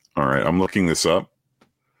 All right, I'm looking this up.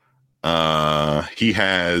 He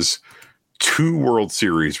has 2 World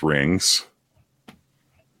Series rings.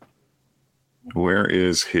 Where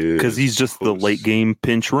is his? Because he's just the late game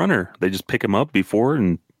pinch runner. They just pick him up before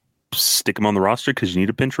and stick him on the roster because you need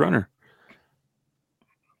a pinch runner.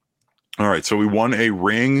 All right, so we won a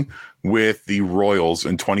ring with the Royals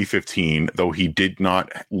in 2015, though he did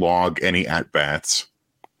not log any at-bats.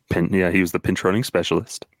 He was the pinch running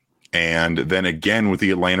specialist. And then again with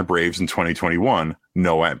the Atlanta Braves in 2021,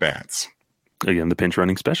 no at-bats. Again, the pinch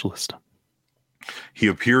running specialist. He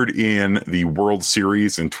appeared in the World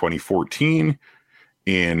Series in 2014,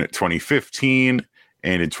 in 2015,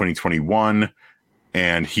 and in 2021.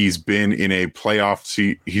 And he's been in a playoff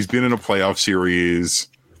series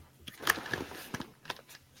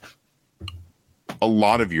a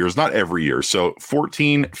lot of years, not every year. So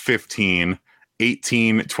 14, 15,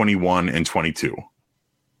 18, 21, and 22.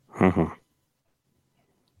 Mm-hmm.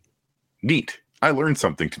 Neat. I learned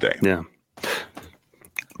something today. Yeah.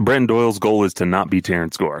 Brenton Doyle's goal is to not be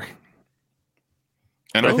Terrence Gore.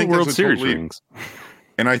 And I think World that's Series rings.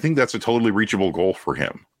 And I think that's a totally reachable goal for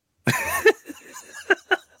him.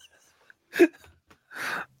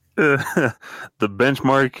 The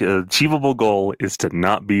benchmark achievable goal is to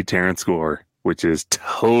not be Terrence Gore, which is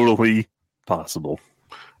totally possible.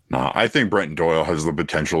 No, I think Brenton Doyle has the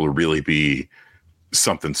potential to really be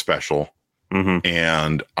something special. Mm-hmm.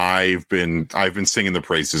 And I've been singing the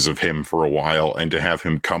praises of him for a while, and to have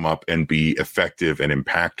him come up and be effective and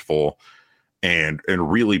impactful and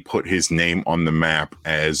really put his name on the map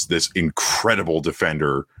as this incredible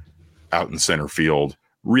defender out in center field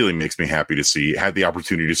really makes me happy to see. Had the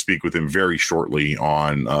opportunity to speak with him very shortly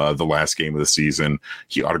on the last game of the season.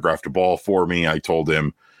 He autographed a ball for me. I told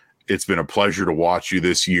him, it's been a pleasure to watch you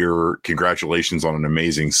this year. Congratulations on an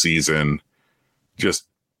amazing season. Just,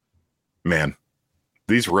 man,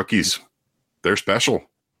 these rookies, they're special.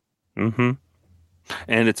 Mm-hmm.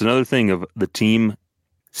 And it's another thing of the team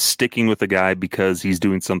sticking with the guy because he's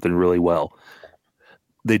doing something really well.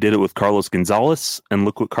 They did it with Carlos Gonzalez, and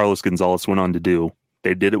look what Carlos Gonzalez went on to do.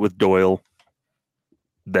 They did it with Doyle.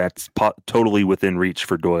 That's totally within reach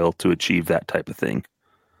for Doyle to achieve that type of thing.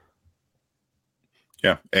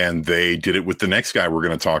 Yeah, and they did it with the next guy we're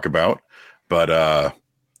going to talk about. But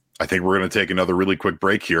I think we're going to take another really quick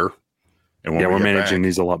break here. And we're managing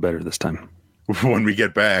these a lot better this time. When we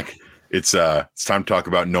get back, it's time to talk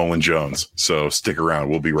about Nolan Jones. So stick around.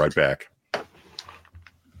 We'll be right back.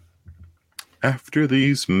 After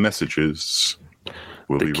these messages,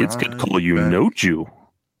 the kids could call you Noju.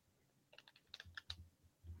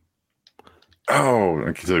 Oh,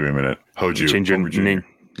 I can tell you a minute. Hoju. Change your name.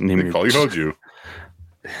 They call you Hoju.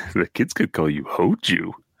 The kids could call you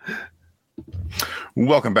Hoju.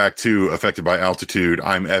 Welcome back to Affected by Altitude.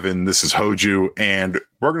 I'm Evan. This is Hoju, and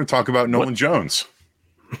we're going to talk about Nolan Jones.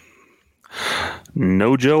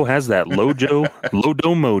 Nojo has that Lojo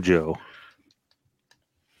mojo.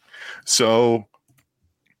 So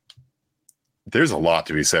there's a lot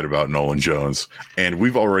to be said about Nolan Jones, and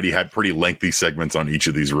we've already had pretty lengthy segments on each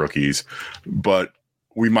of these rookies, but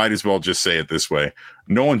we might as well just say it this way.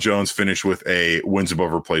 Nolan Jones finished with a wins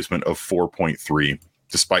above replacement of 4.3,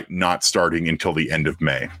 despite not starting until the end of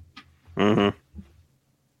May. Mm-hmm.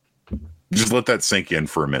 Just let that sink in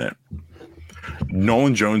for a minute.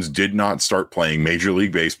 Nolan Jones did not start playing Major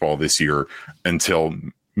League Baseball this year until,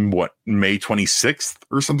 May 26th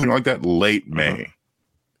or something like that? Late May.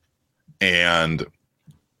 And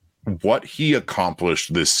what he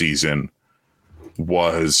accomplished this season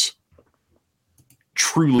was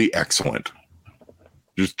truly excellent.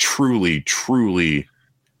 Just truly, truly,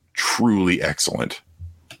 truly excellent.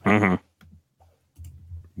 Mm-hmm.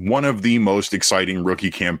 One of the most exciting rookie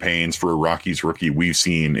campaigns for a Rockies rookie we've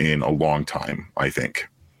seen in a long time, I think.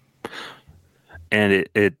 And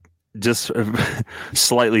it just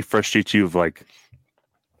slightly frustrates you of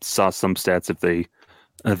saw some stats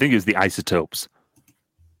I think it was the Isotopes.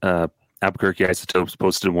 Albuquerque Isotopes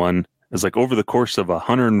posted one. It was over the course of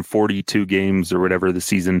 142 games or whatever the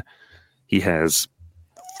season, he has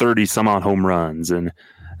 30 some odd home runs, and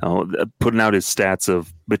putting out his stats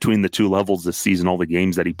of between the two levels this season, all the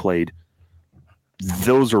games that he played.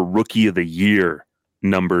 Those are rookie of the year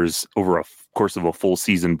numbers over a course of a full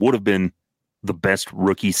season. Would have been the best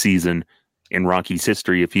rookie season in Rockies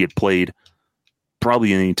history if he had played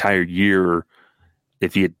probably an entire year, or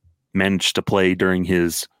if he had managed to play during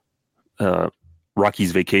his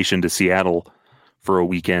Rockies vacation to Seattle for a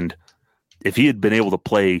weekend. If he had been able to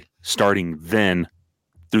play starting then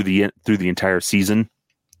through the entire season,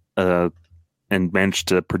 and managed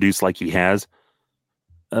to produce like he has,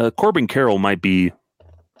 Corbin Carroll probably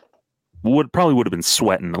would have been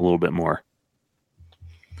sweating a little bit more.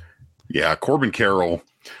 Yeah, Corbin Carroll,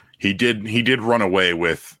 he did run away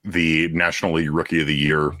with the National League Rookie of the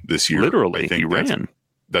Year this year. Literally, I think he ran.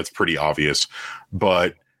 That's pretty obvious.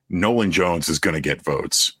 But Nolan Jones is going to get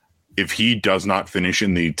votes. If he does not finish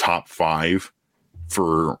in the top 5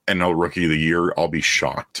 for NL Rookie of the Year, I'll be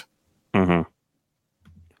shocked. Mm-hmm.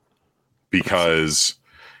 Because,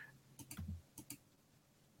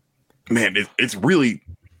 man, it's really,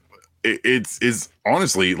 it's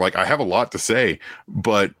honestly, I have a lot to say,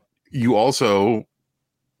 but you also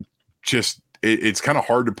just, it's kind of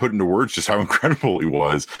hard to put into words just how incredible he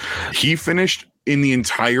was. He finished in the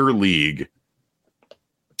entire league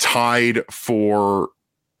tied for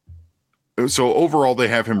So overall, they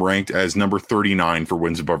have him ranked as number 39 for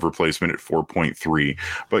wins above replacement at 4.3.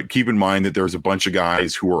 But keep in mind that there's a bunch of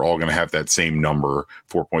guys who are all going to have that same number,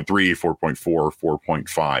 4.3, 4.4,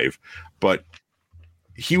 4.5. But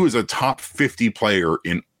he was a top 50 player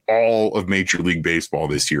in all of Major League Baseball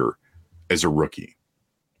this year as a rookie.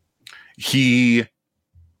 He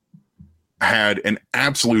had an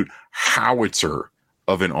absolute howitzer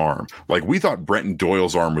of an arm. Like, we thought Brenton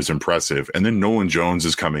Doyle's arm was impressive, and then Nolan Jones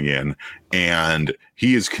is coming in, and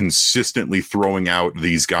he is consistently throwing out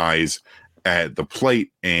these guys at the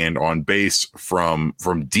plate and on base from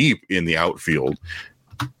deep in the outfield.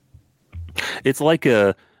 It's like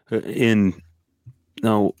in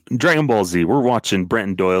Dragon Ball Z, we're watching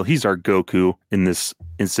Brenton Doyle. He's our Goku in this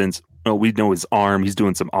instance. We know his arm. He's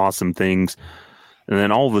doing some awesome things. And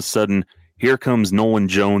then all of a sudden, here comes Nolan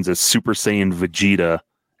Jones as Super Saiyan Vegeta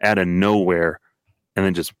out of nowhere, and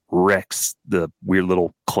then just wrecks the weird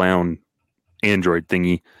little clown android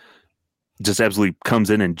thingy. Just absolutely comes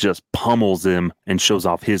in and just pummels him and shows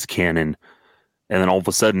off his cannon. And then all of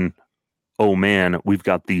a sudden, oh man, we've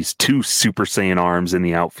got these two Super Saiyan arms in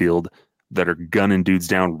the outfield that are gunning dudes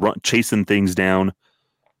down, chasing things down.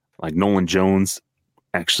 Like Nolan Jones,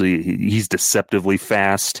 actually, he's deceptively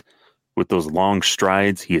fast. With those long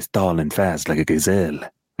strides, he is tall and fast like a gazelle.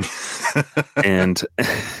 And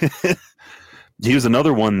he was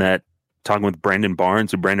another one that, talking with Brandon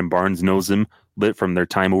Barnes, who Brandon Barnes knows him from their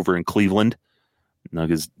time over in Cleveland.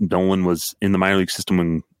 Because Nolan was in the minor league system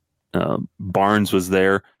when Barnes was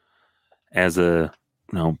there as a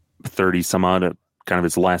 30 some odd, kind of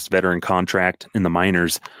his last veteran contract in the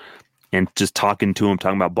minors, and just talking to him,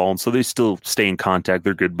 talking about ball. And so they still stay in contact.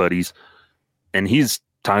 They're good buddies. And he's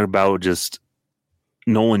talking about just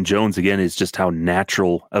Nolan Jones again, is just how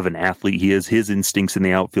natural of an athlete he is. His instincts in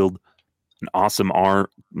the outfield, an awesome arm,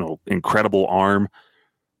 incredible arm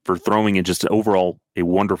for throwing, and just overall a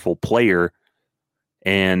wonderful player.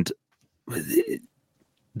 And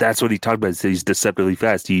that's what he talked about. He's deceptively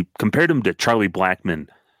fast. He compared him to Charlie Blackmon,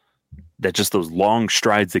 that just those long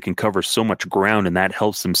strides that can cover so much ground, and that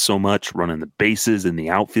helps him so much running the bases in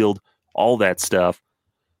the outfield, all that stuff.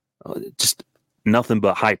 Just nothing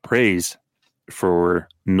but high praise for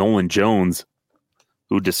Nolan Jones,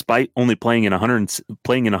 who, despite only playing in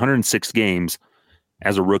 106 games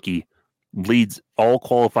as a rookie, leads all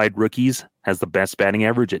qualified rookies, has the best batting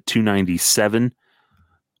average at 297,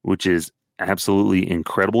 which is absolutely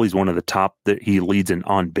incredible. He's one of the top. That he leads in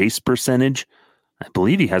on base percentage. I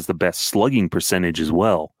believe he has the best slugging percentage as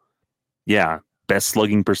well. Yeah, best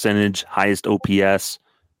slugging percentage, highest OPS.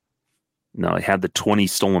 He had the 20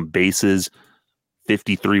 stolen bases,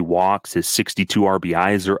 53 walks. His 62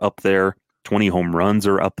 RBIs are up there. 20 home runs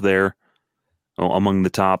are up there, among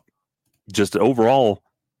the top. Just overall,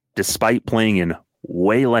 despite playing in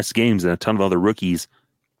way less games than a ton of other rookies,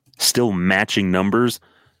 still matching numbers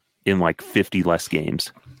in like 50 less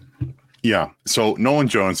games. Yeah. So Nolan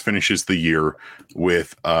Jones finishes the year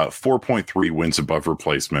with 4.3 wins above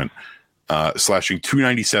replacement, slashing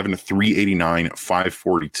 297, 389,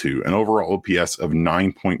 542, an overall OPS of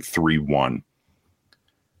 9.31,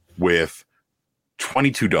 with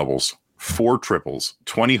 22 doubles, 4 triples,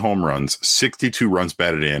 20 home runs, 62 runs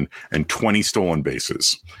batted in, and 20 stolen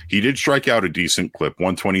bases. He did strike out a decent clip,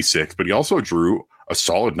 126, but he also drew a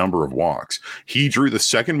solid number of walks. He drew the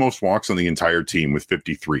second most walks on the entire team with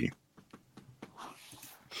 53.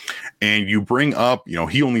 And you bring up,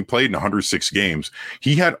 he only played in 106 games.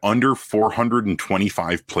 He had under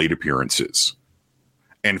 425 plate appearances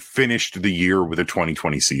and finished the year with a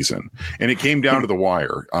 2020 season. And it came down to the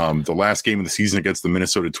wire. The last game of the season against the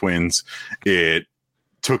Minnesota Twins, it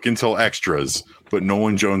took until extras, but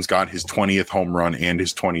Nolan Jones got his 20th home run and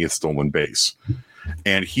his 20th stolen base.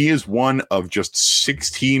 And he is one of just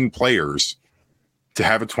 16 players to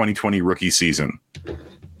have a 2020 rookie season.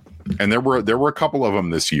 And there were a couple of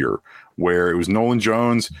them this year where it was Nolan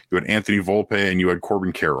Jones, you had Anthony Volpe, and you had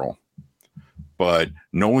Corbin Carroll. But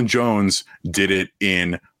Nolan Jones did it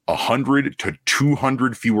in 100 to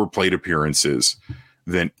 200 fewer plate appearances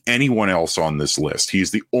than anyone else on this list.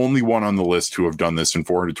 He's the only one on the list to have done this in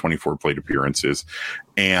 424 plate appearances.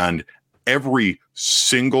 And every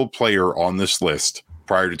single player on this list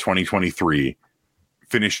prior to 2023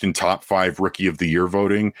 finished in top 5 rookie of the year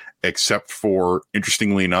voting, except for,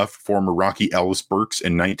 interestingly enough, former Rocky Ellis Burks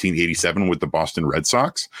in 1987 with the Boston Red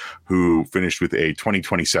Sox, who finished with a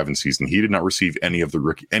 2027 season. He did not receive any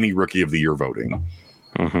rookie of the year voting.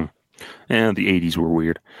 Mm-hmm. And the 80s were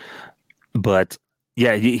weird. But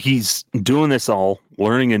yeah, he's doing this all,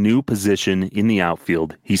 learning a new position in the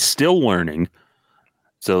outfield. He's still learning.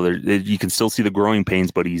 So you can still see the growing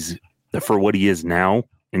pains, but he's, for what he is now,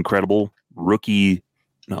 incredible. rookie,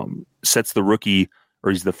 sets the rookie,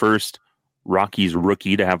 or he's the first Rockies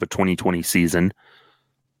rookie to have a 2020 season,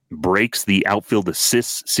 breaks the outfield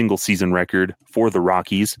assists single season record for the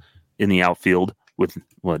Rockies in the outfield with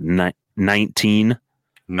 19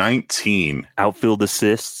 outfield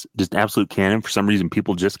assists, just absolute cannon. For some reason,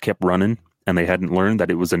 people just kept running and they hadn't learned that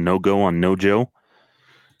it was a no-go on Nojo.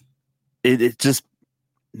 It just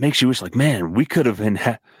makes you wish, like, man, we could have been.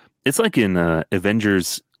 It's like in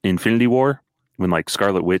Avengers Infinity War when like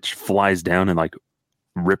Scarlet Witch flies down and like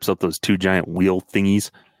rips up those two giant wheel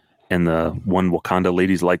thingies, and the one Wakanda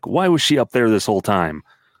lady's like, why was she up there this whole time?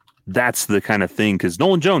 That's the kind of thing, because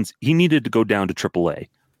Nolan Jones, he needed to go down to AAA.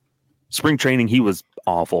 Spring training, he was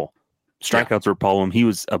awful. Strikeouts were a problem. He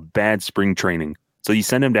was a bad spring training. So you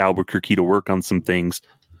send him to Albuquerque to work on some things,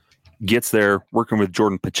 gets there working with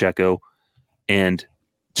Jordan Pacheco, and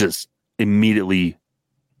just immediately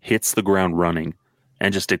hits the ground running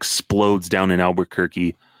and just explodes down in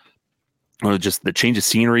Albuquerque. Just the change of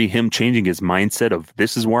scenery, him changing his mindset of,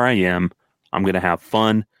 this is where I am. I'm going to have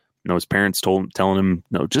fun. His parents telling him,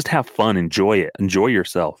 no, just have fun. Enjoy it. Enjoy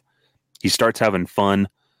yourself. He starts having fun.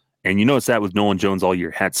 And you notice that with Nolan Jones all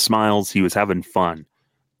year. Had smiles. He was having fun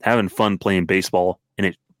playing baseball, and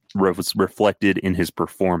it was reflected in his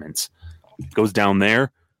performance. Goes down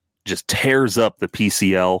there, just tears up the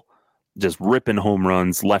PCL, just ripping home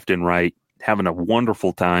runs left and right, having a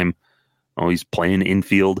wonderful time. He's playing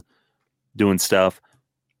infield, doing stuff.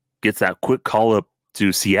 Gets that quick call up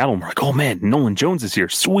to Seattle. And we're like, oh man, Nolan Jones is here.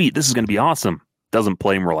 Sweet, this is going to be awesome. Doesn't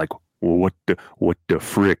play, and we're like, well, what the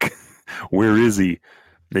frick? Where is he?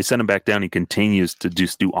 They send him back down. He continues to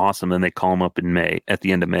just do awesome. And they call him up in May, at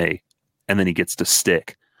the end of May. And then he gets to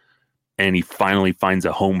stick. And he finally finds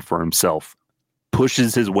a home for himself.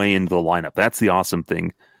 Pushes his way into the lineup. That's the awesome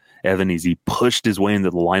thing, Evan, is he pushed his way into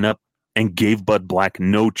the lineup and gave Bud Black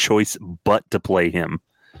no choice but to play him.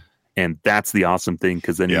 And that's the awesome thing,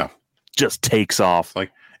 because then he just takes off.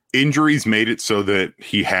 Like, injuries made it so that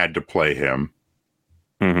he had to play him.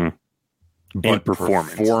 Mm-hmm. But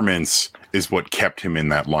performance is what kept him in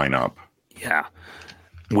that lineup. Yeah.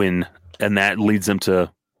 And that leads them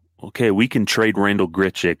to, okay, we can trade Randall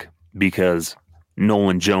Grichuk because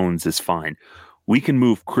Nolan Jones is fine. We can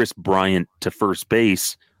move Chris Bryant to first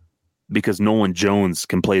base because Nolan Jones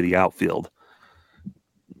can play the outfield.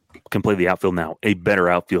 Now, a better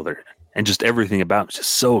outfielder. And just everything about him is just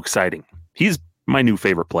so exciting. He's my new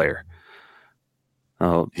favorite player.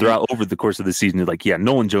 Throughout over the course of the season, like, yeah,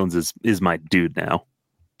 Nolan Jones is my dude now.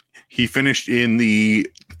 He finished in the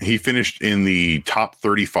top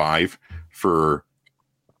 35 for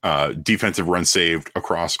defensive runs saved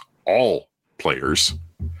across all players.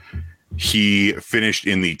 He finished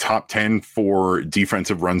in the top 10 for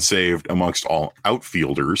defensive runs saved amongst all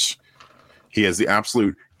outfielders. He has the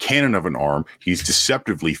absolute cannon of an arm. He's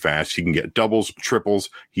deceptively fast. He can get doubles, triples.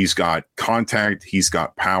 He's got contact. He's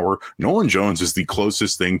got power. Nolan Jones is the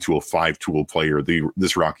closest thing to a five-tool player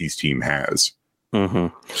this Rockies team has. Mm-hmm.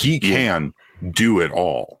 He can do it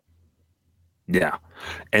all. Yeah,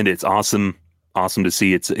 and it's awesome to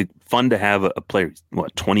see. It's fun to have a player,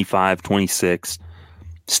 25, 26,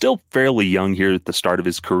 still fairly young here at the start of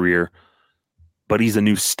his career, but he's a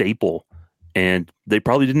new staple. And they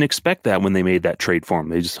probably didn't expect that when they made that trade for him.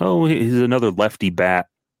 They just, he's another lefty bat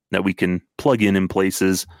that we can plug in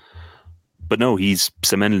places. But no, he's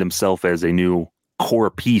cemented himself as a new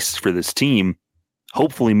core piece for this team,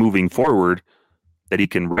 hopefully moving forward, that he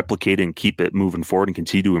can replicate and keep it moving forward and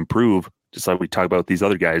continue to improve. Just like we talk about these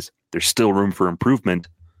other guys, there's still room for improvement,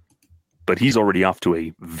 but he's already off to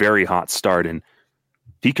a very hot start. And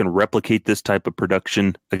if he can replicate this type of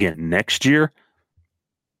production again next year,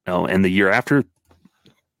 and the year after,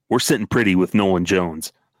 we're sitting pretty with Nolan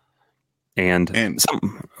Jones. And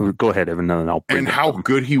go ahead, Evan. And I'll bring how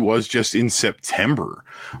good he was just in September.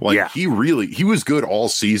 He was good all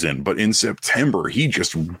season, but in September, he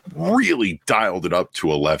just really dialed it up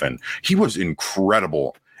to 11. He was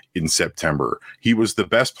incredible in September. He was the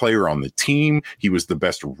best player on the team. He was the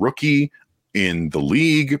best rookie in the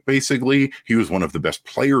league, basically. He was one of the best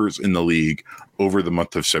players in the league over the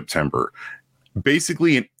month of September.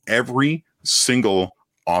 Basically, in every single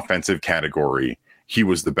offensive category, he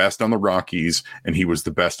was the best on the Rockies, and he was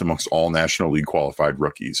the best amongst all National League qualified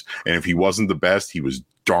rookies. And if he wasn't the best, he was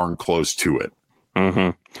darn close to it.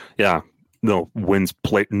 Mm-hmm. Yeah. No, was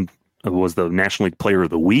the National League Player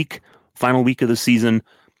of the Week. Final week of the season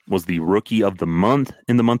was the Rookie of the Month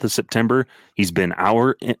in the month of September. He's been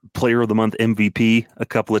our Player of the Month MVP a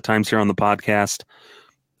couple of times here on the podcast.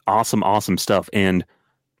 Awesome stuff. And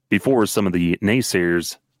before some of the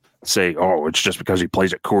naysayers say, it's just because he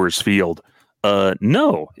plays at Coors Field.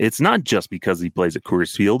 No, it's not just because he plays at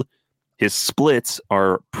Coors Field. His splits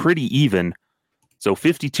are pretty even. So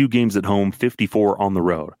 52 games at home, 54 on the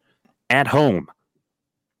road. At home,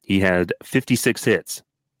 he had 56 hits,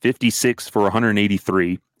 56 for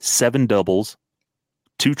 183, 7 doubles,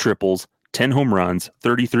 2 triples, 10 home runs,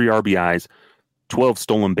 33 RBIs, 12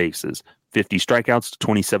 stolen bases, 50 strikeouts,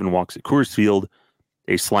 27 walks at Coors Field,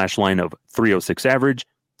 a slash line of .306 average,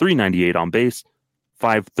 .398 on base,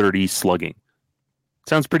 .530 slugging.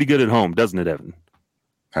 Sounds pretty good at home, doesn't it, Evan?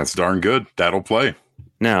 That's darn good. That'll play.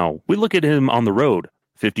 Now, we look at him on the road.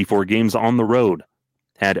 54 games on the road.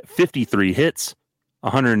 Had 53 hits,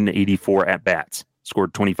 184 at-bats.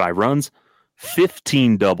 Scored 25 runs,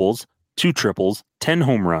 15 doubles, 2 triples, 10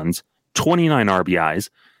 home runs, 29 RBIs,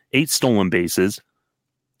 8 stolen bases,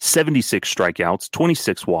 76 strikeouts,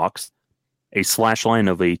 26 walks, a slash line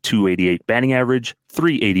of a .288 batting average,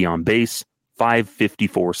 .380 on base,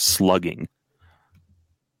 .554 slugging.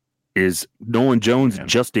 Is Nolan Jones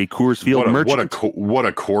just a Coors Field merchant? What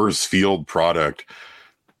a Coors Field product.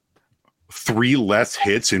 3 less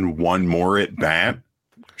hits and 1 more at bat.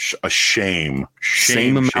 A shame.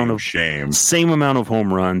 Same amount of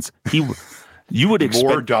home runs. You would expect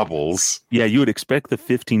more doubles. Yeah, you would expect the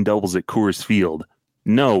 15 doubles at Coors Field.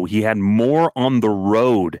 No, he had more on the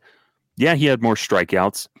road. Yeah, he had more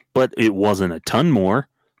strikeouts, but it wasn't a ton more.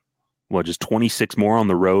 Well, just 26 more on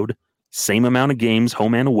the road. Same amount of games,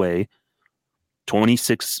 home and away.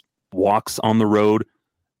 26 walks on the road.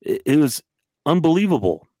 It was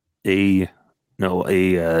unbelievable. A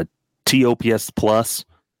TOPS plus.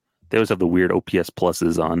 They always have the weird OPS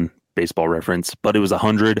pluses on Baseball Reference, but it was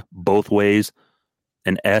 100 both ways.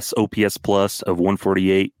 An S OPS plus of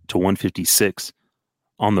 148 to 156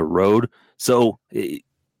 on the road. So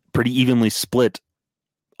pretty evenly split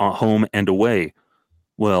home and away.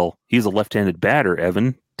 Well, he's a left-handed batter,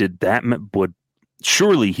 Evan.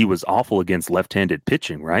 Surely he was awful against left-handed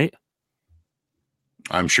pitching, right?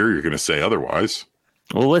 I'm sure you're going to say otherwise.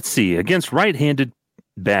 Well, let's see. Against right-handed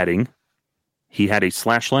batting, he had a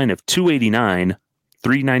slash line of .289,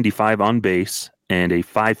 .395 on base, and a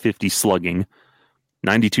 .550 slugging,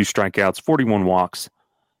 92 strikeouts, 41 walks,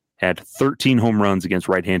 had 13 home runs against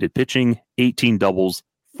right-handed pitching, 18 doubles,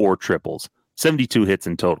 4 triples, 72 hits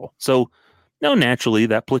in total. So, no, naturally,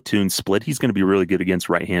 that platoon split, he's going to be really good against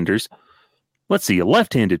right-handers. Let's see, a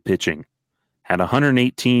left-handed pitching had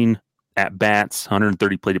 118 at-bats,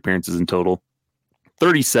 130 plate appearances in total,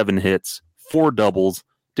 37 hits, 4 doubles,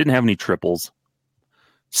 didn't have any triples,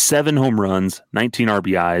 7 home runs, 19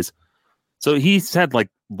 RBIs. So he's had like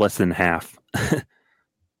less than half.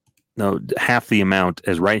 Half the amount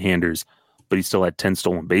as right-handers, but he still had 10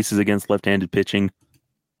 stolen bases against left-handed pitching,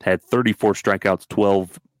 had 34 strikeouts,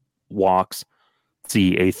 12 walks. Let's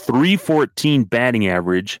see, a .314 batting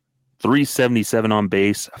average, .377 on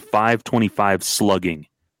base, .525 slugging.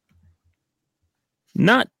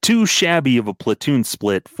 Not too shabby of a platoon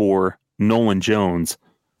split for Nolan Jones,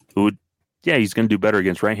 who he's going to do better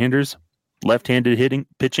against right-handers. Left-handed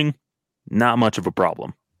pitching, not much of a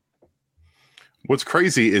problem. What's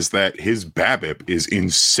crazy is that his BABIP is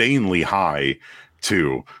insanely high,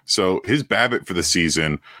 too. So his BABIP for the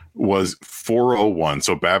season was .401.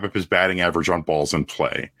 So BABIP is batting average on balls in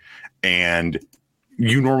play. And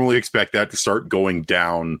you normally expect that to start going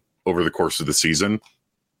down over the course of the season.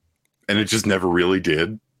 And it just never really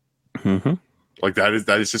did. Mm-hmm. Like that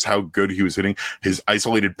is just how good he was hitting. His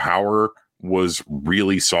isolated power was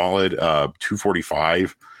really solid.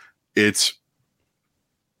 245.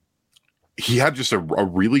 He had just a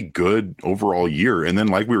really good overall year. And then,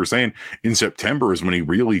 like we were saying, in September is when he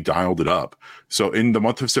really dialed it up. So in the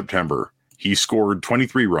month of September, he scored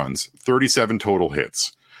 23 runs, 37 total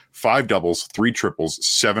hits, 5 doubles, 3 triples,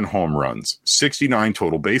 7 home runs, 69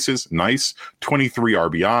 total bases. Nice. 23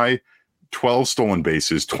 RBI, 12 stolen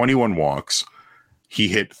bases, 21 walks. He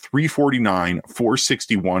hit 349,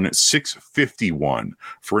 461, 651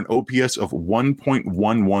 for an OPS of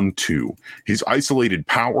 1.112. His isolated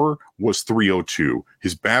power was 302.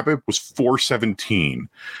 His BABIP was 417.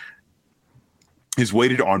 His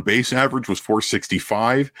weighted on base average was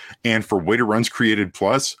 465. And for weighted runs created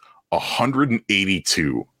plus,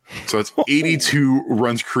 182. So that's 82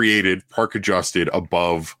 runs created, park adjusted,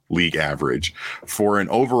 above league average for an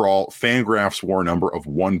overall Fangraphs WAR number of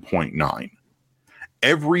 1.9.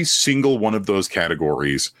 Every single one of those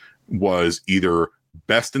categories was either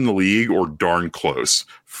best in the league or darn close.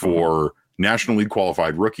 For National League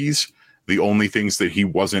qualified rookies, the only things that he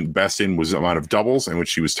wasn't best in was the amount of doubles, in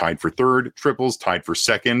which he was tied for third, triples, tied for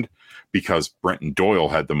second, because Brenton Doyle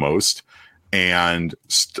had the most, and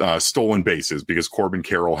stolen bases, because Corbin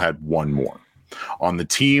Carroll had 1 more. On the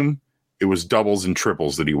team, it was doubles and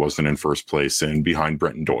triples that he wasn't in first place in behind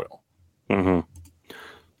Brenton Doyle. Mm-hmm.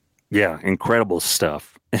 Yeah, incredible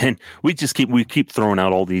stuff. And we keep throwing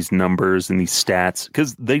out all these numbers and these stats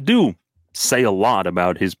because they do say a lot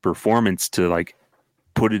about his performance to like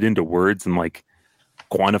put it into words and like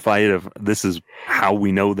quantify it of this is how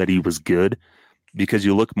we know that he was good, because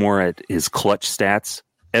you look more at his clutch stats.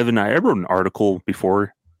 Evan, I wrote an article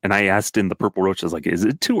before and I asked in the Purple Roach, I was like, is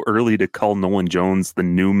it too early to call Nolan Jones the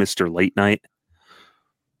new Mr. Late Night?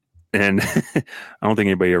 And I don't think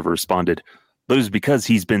anybody ever responded, but it was because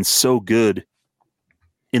he's been so good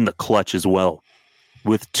in the clutch as well.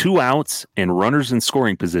 With 2 outs and runners in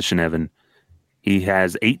scoring position, Evan, he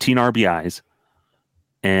has 18 RBIs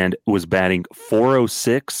and was batting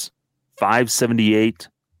 .406, .578,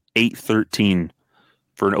 .813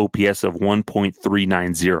 for an OPS of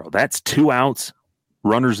 1.390. That's 2 outs,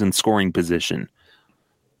 runners in scoring position.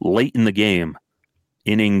 Late in the game,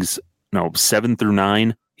 innings 7 through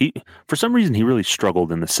 9. For some reason, he really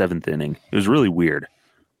struggled in the 7th inning. It was really weird.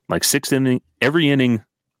 Like 6th inning, every inning,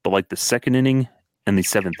 but like the 2nd inning and the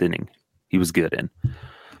 7th inning, he was good in.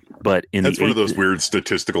 But that's one of those weird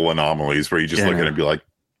statistical anomalies where you just look at it and be like,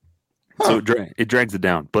 huh. So it drags it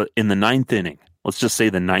down. But in the 9th inning, let's just say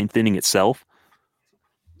the 9th inning itself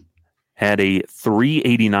had a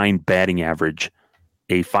 .389 batting average,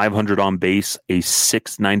 a .500 on base, a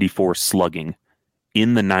 .694 slugging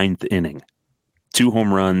in the 9th inning. 2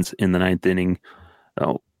 home runs in the 9th inning.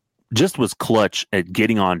 Just was clutch at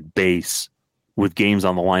getting on base with games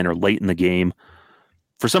on the line or late in the game.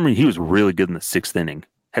 For some reason, he was really good in the 6th inning.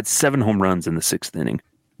 Had 7 home runs in the 6th inning.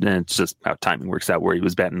 And it's just how timing works out where he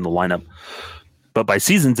was batting in the lineup. But by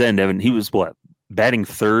season's end, Evan, he was batting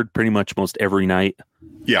 3rd pretty much most every night.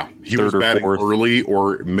 Yeah, he was batting 4th. Early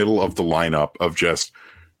or middle of the lineup of just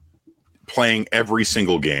playing every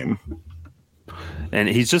single game. And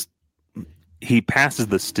he passes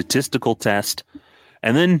the statistical test.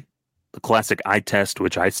 And then the classic eye test,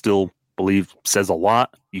 which I still believe says a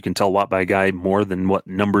lot. You can tell a lot by a guy more than what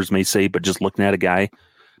numbers may say, but just looking at a guy,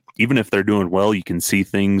 even if they're doing well, you can see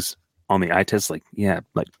things on the eye test, like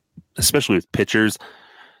especially with pitchers.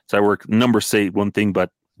 So numbers say one thing,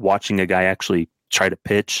 but watching a guy actually try to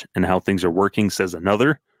pitch and how things are working says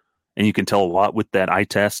another. And you can tell a lot with that eye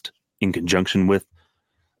test in conjunction with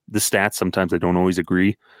the stats. Sometimes I don't always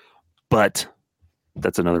agree, but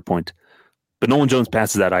that's another point. But Nolan Jones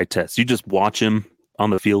passes that eye test. You just watch him on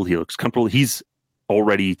the field. He looks comfortable. He's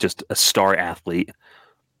already just a star athlete.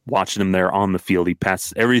 Watching him there on the field, he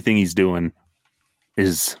passes everything he's doing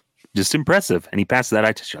is just impressive. And he passes that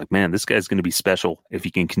eye test. You're like, man, this guy's going to be special if he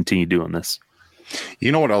can continue doing this.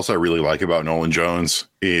 You know what else I really like about Nolan Jones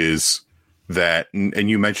is that, and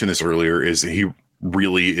you mentioned this earlier, is he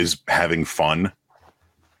really is having fun.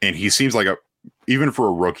 And he seems like even for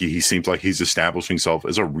a rookie, he seems like he's establishing himself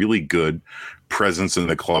as a really good presence in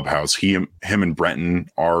the clubhouse. Him and Brenton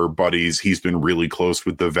are buddies. He's been really close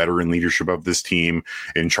with the veteran leadership of this team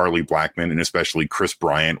and Charlie Blackmon and especially Chris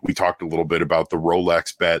Bryant. We talked a little bit about the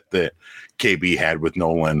Rolex bet that KB had with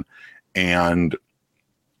Nolan, and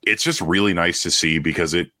it's just really nice to see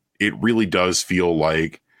because it really does feel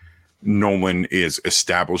like Nolan is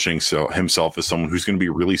establishing himself as someone who's going to be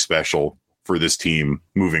really special for this team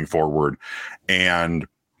moving forward. And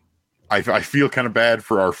I feel kind of bad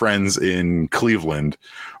for our friends in Cleveland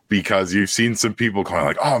because you've seen some people kind of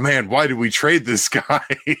like, oh man, why did we trade this guy?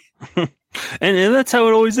 and that's how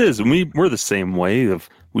it always is. And we're the same way. If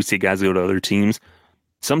we see guys go to other teams,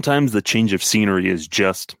 sometimes the change of scenery is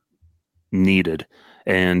just needed.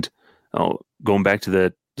 And going back to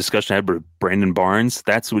the discussion I had with Brandon Barnes,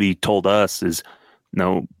 that's what he told us is,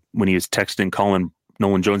 when he was texting calling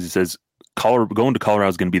Nolan Jones, he says, going to Colorado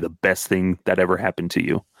is going to be the best thing that ever happened to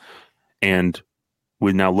you. And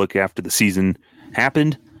we now look after the season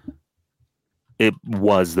happened, it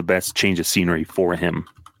was the best change of scenery for him.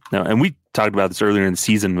 Now, and we talked about this earlier in the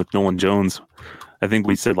season with Nolan Jones. I think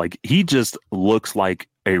we said he just looks like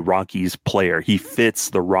a Rockies player. He fits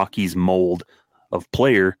the Rockies mold of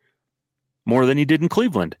player more than he did in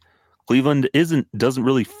Cleveland. Cleveland doesn't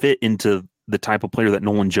really fit into the type of player that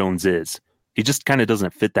Nolan Jones is. He just kind of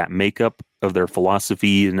doesn't fit that makeup of their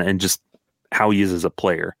philosophy and just how he is as a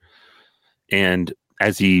player. And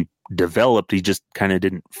as he developed, he just kind of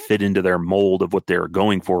didn't fit into their mold of what they're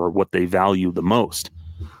going for or what they value the most,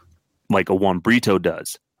 like a Juan Brito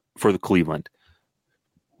does for the Cleveland.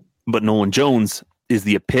 But Nolan Jones is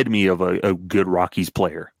the epitome of a good Rockies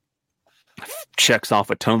player. Checks off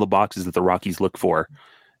a ton of the boxes that the Rockies look for,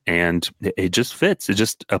 and it just fits. It's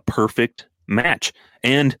just a perfect match.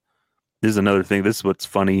 And this is another thing. This is what's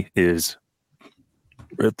funny is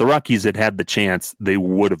if the Rockies had had the chance, they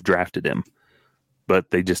would have drafted him,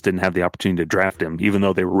 but they just didn't have the opportunity to draft him, even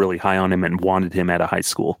though they were really high on him and wanted him at a high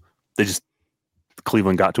school.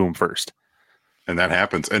 Cleveland got to him first. And that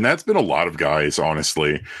happens. And that's been a lot of guys,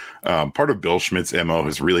 honestly. Part of Bill Schmidt's MO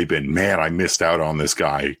has really been, man, I missed out on this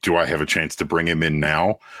guy. Do I have a chance to bring him in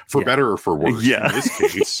now? For better or for worse? Yeah.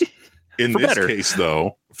 In this case,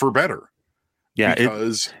 though, for better. Yeah.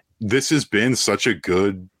 Because this has been such a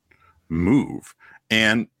good move.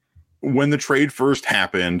 And when the trade first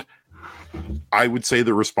happened, I would say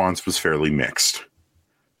the response was fairly mixed.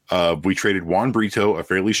 We traded Juan Brito, a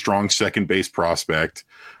fairly strong second base prospect,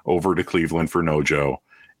 over to Cleveland for Nojo.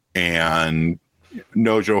 And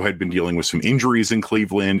Nojo had been dealing with some injuries in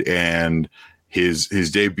Cleveland, and his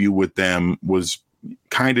debut with them was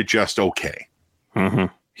kind of just okay. Mm-hmm.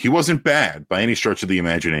 He wasn't bad by any stretch of the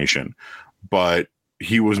imagination, but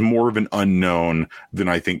he was more of an unknown than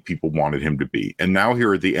I think people wanted him to be. And now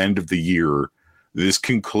here at the end of the year, this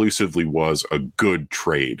conclusively was a good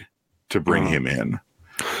trade to bring him in.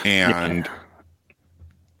 And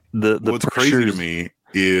what's crazy to me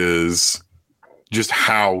is just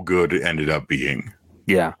how good it ended up being.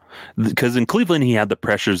 Yeah, because in Cleveland, he had the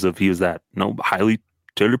pressures of he was that highly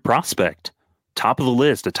touted prospect, top of the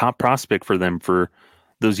list, a top prospect for them for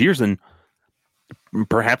those years. And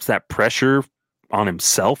perhaps that pressure on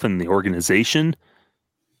himself and the organization,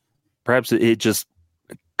 perhaps it just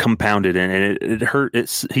compounded and it hurt.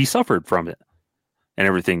 He suffered from it and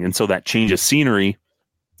everything. And so that change of scenery,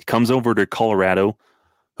 he comes over to Colorado,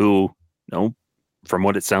 who, from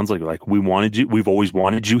what it sounds like we wanted you, we've always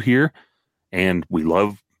wanted you here, and we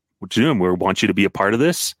love what you're doing. We want you to be a part of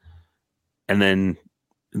this. And then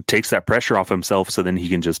takes that pressure off himself so then he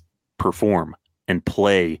can just perform and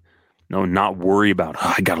play, not worry about,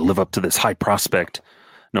 I got to live up to this high prospect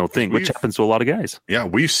thing, which happens to a lot of guys. Yeah,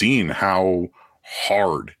 we've seen how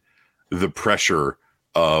hard the pressure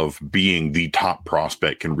of being the top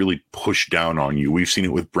prospect can really push down on you. We've seen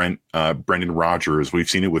it with Brendan Rodgers. We've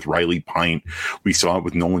seen it with Riley Pint. We saw it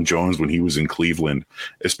with Nolan Jones when he was in Cleveland,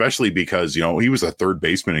 especially because, he was a third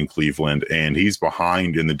baseman in Cleveland, and he's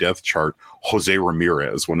behind in the depth chart Jose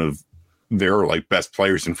Ramirez, one of their best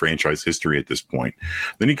players in franchise history at this point.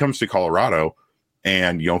 Then he comes to Colorado,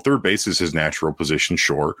 and, third base is his natural position,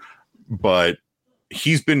 sure, but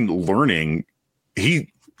he's been learning.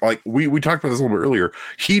 We talked about this a little bit earlier.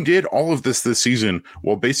 He did all of this season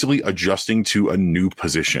while basically adjusting to a new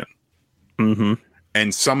position,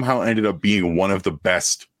 and somehow ended up being one of the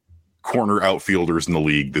best corner outfielders in the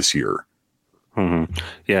league this year. Mm-hmm.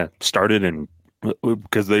 Yeah, started in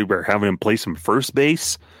because they were having him play some first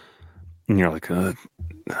base, and you're like,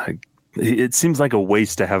 it seems like a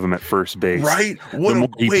waste to have him at first base. Right? What a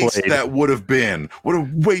waste that would have been. What a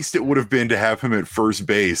waste it would have been to have him at first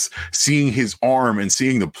base, seeing his arm and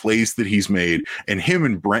seeing the plays that he's made, and him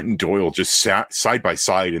and Brenton Doyle just sat side by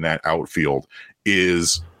side in that outfield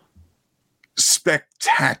is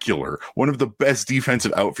spectacular. One of the best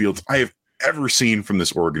defensive outfields I have ever seen from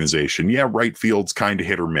this organization. Yeah, right field's kind of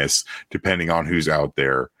hit or miss depending on who's out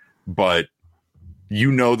there, but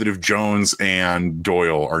that if Jones and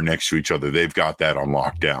Doyle are next to each other, they've got that on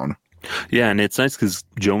lockdown. Yeah, and it's nice because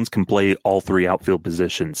Jones can play all three outfield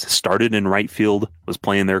positions. Started in right field, was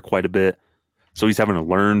playing there quite a bit, so he's having to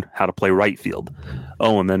learn how to play right field.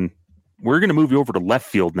 Oh, and then we're going to move you over to left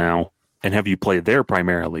field now and have you play there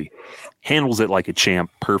primarily. Handles it like a champ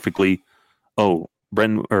perfectly. Oh,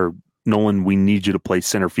 Nolan, we need you to play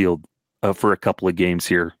center field for a couple of games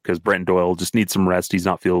here because Brenton Doyle just needs some rest. He's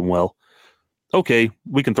not feeling well. Okay,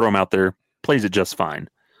 we can throw him out there. Plays it just fine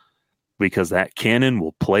because that cannon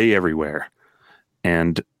will play everywhere.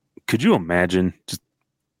 And could you imagine just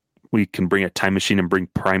we can bring a time machine and bring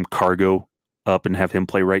Prime Cargo up and have him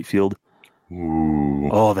play right field? Ooh.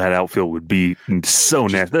 Oh, that outfield would be so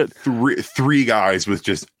nasty. Three guys with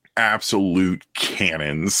just absolute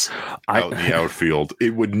cannons out in the outfield.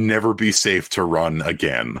 It would never be safe to run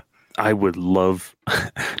again. I would love,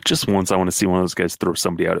 just once I want to see one of those guys throw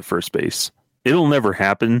somebody out at first base. It'll never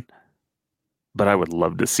happen, but I would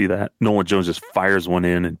love to see that. Nolan Jones just fires one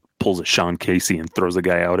in and pulls a Sean Casey and throws a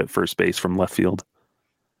guy out at first base from left field.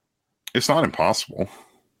 It's not impossible.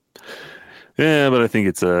 Yeah, but I think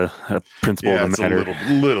it's a principle of the matter.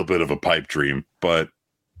 It's a little bit of a pipe dream, but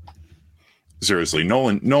seriously,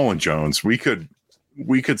 Nolan Jones, we could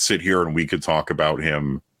sit here and we could talk about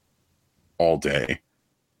him all day.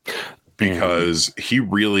 Because he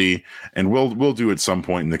really, and we'll do at some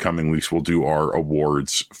point in the coming weeks, we'll do our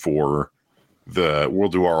awards for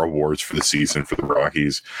the season for the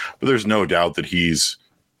Rockies. But there's no doubt that he's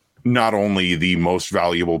not only the most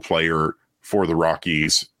valuable player for the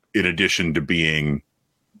Rockies, in addition to being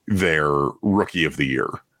their rookie of the year.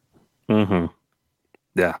 Mm-hmm.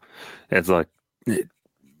 Yeah. It's like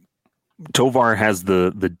Tovar has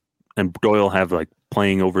and Doyle have like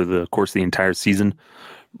playing over the course of the entire season.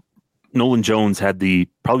 Nolan Jones had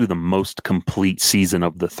probably the most complete season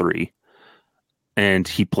of the three. And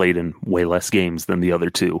he played in way less games than the other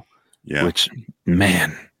two. Yeah. Which,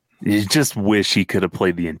 man, you just wish he could have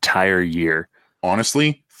played the entire year.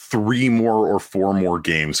 Honestly, 3 more or 4 more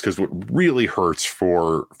games, because what really hurts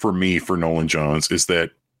for me for Nolan Jones is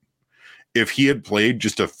that if he had played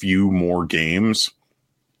just a few more games,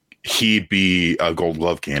 he'd be a Gold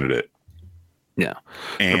Glove candidate. Yeah.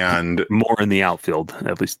 And more in the outfield,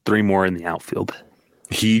 at least 3 more in the outfield.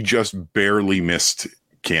 He just barely missed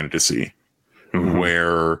candidacy.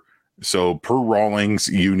 So per Rawlings,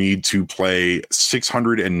 you need to play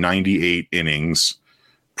 698 innings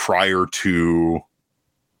prior to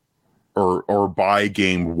or by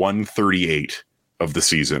game 138 of the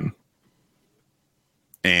season.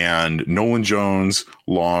 And Nolan Jones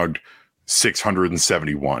logged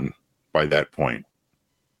 671 by that point.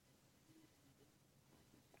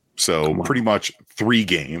 So pretty much 3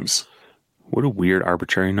 games. What a weird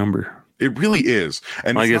arbitrary number. It really is.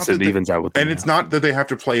 And I guess it evens out with them. And it's not that they have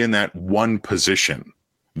to play in that one position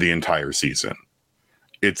the entire season.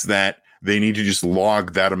 It's that they need to just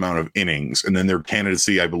log that amount of innings, and then their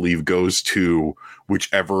candidacy, I believe, goes to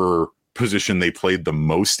whichever position they played the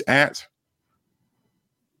most at.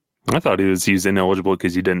 I thought he's ineligible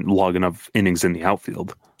because he didn't log enough innings in the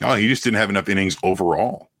outfield. Oh, he just didn't have enough innings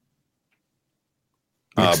overall.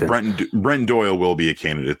 Brenton Doyle will be a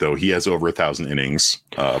candidate, though. He has over 1,000 innings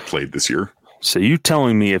played this year. So you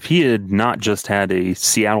telling me if he had not just had a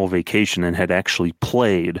Seattle vacation and had actually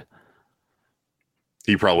played,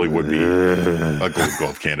 he probably would be a Gold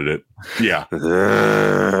Glove candidate. Yeah,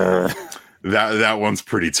 that one's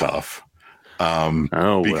pretty tough.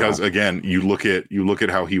 Because again, you look at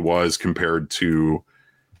how he was compared to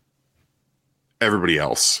everybody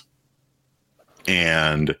else,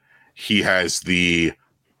 and he has the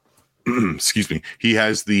he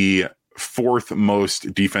has the 4th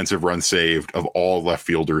most defensive runs saved of all left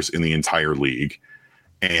fielders in the entire league,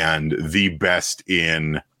 and the best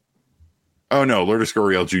in. Oh no, Lourdes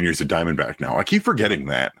Gurriel Jr. is a Diamondback now. I keep forgetting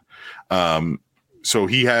that. So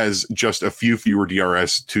he has just a few fewer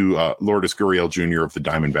DRS to Lourdes Gurriel Jr. of the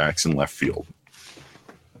Diamondbacks in left field.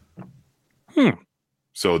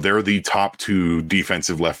 So they're the top 2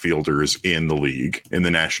 defensive left fielders in the league, in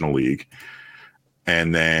the National League.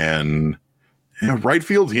 And then right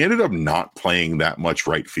field, he ended up not playing that much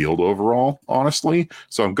right field overall, honestly.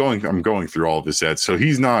 So I'm going through all of his sets. So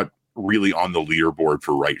he's not really on the leaderboard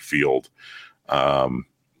for right field.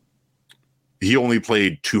 He only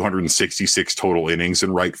played 266 total innings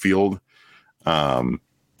in right field, and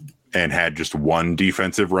had just 1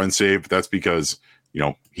 defensive run saved. That's because,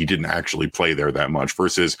 he didn't actually play there that much,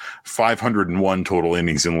 versus 501 total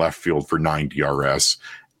innings in left field for 9 DRS.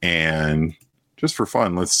 And just for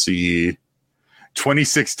fun, let's see,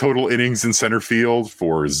 26 total innings in center field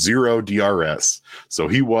for 0 DRS. So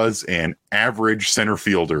he was an average center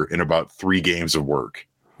fielder in about 3 games of work.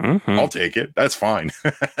 Mm-hmm. I'll take it. That's fine.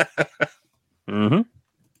 Mm-hmm.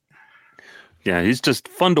 Yeah, he's just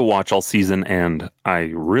fun to watch all season, and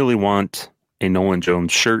I really want a Nolan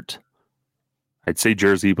Jones shirt. I'd say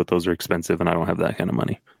jersey, but those are expensive, and I don't have that kind of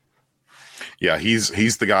money. Yeah, he's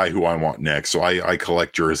the guy who I want next. So I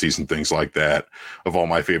collect jerseys and things like that of all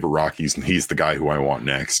my favorite Rockies, and he's the guy who I want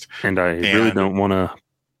next. And I really don't want to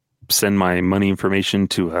send my money information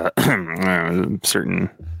to certain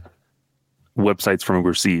websites from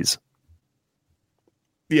overseas.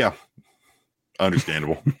 Yeah,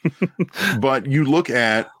 understandable. But you look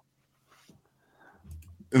at,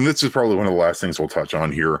 and this is probably one of the last things we'll touch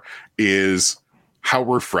on here, is how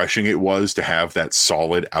refreshing it was to have that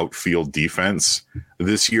solid outfield defense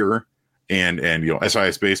this year. And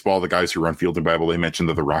SIS Baseball, the guys who run Field and Bible, they mentioned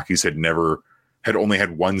that the Rockies had only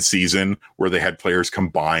had 1 season where they had players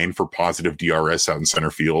combine for positive DRS out in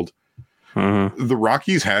center field. Mm-hmm. The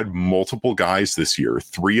Rockies had multiple guys this year,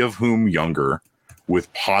 3 of whom younger,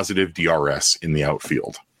 with positive DRS in the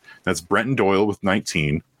outfield. That's Brenton Doyle with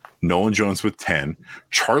 19, Nolan Jones with 10,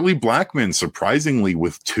 Charlie Blackmon surprisingly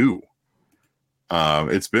with 2.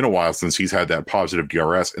 It's been a while since he's had that positive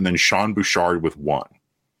DRS, and then Sean Bouchard with 1.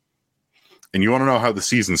 And you want to know how the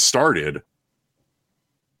season started?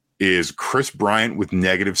 Is Chris Bryant with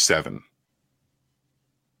 -7,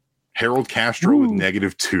 Harold Castro with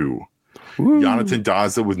 -2, Jonathan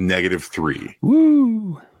Daza with -3.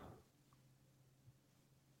 Woo!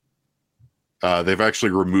 They've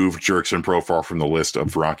actually removed Jurickson Profar from the list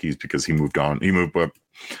of Rockies because he moved on.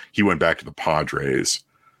 He went back to the Padres.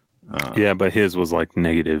 Yeah, but his was like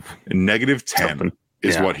negative 10 something.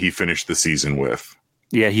 is what he finished the season with.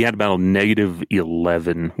 Yeah, he had about a negative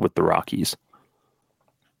 11 with the Rockies.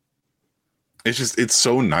 It's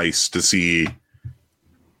so nice to see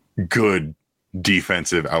good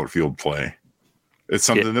defensive outfield play. It's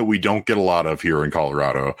something that we don't get a lot of here in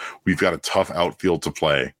Colorado. We've got a tough outfield to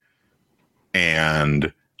play,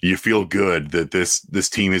 and you feel good that this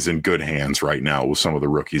team is in good hands right now with some of the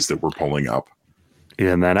rookies that we're pulling up.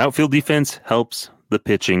 Yeah, and that outfield defense helps the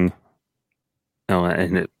pitching. Oh,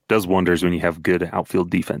 and it does wonders when you have good outfield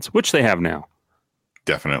defense, which they have now.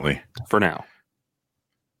 Definitely. For now.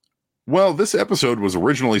 Well, this episode was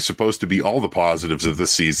originally supposed to be all the positives of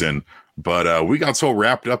this season, but we got so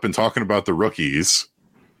wrapped up in talking about the rookies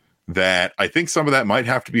that I think some of that might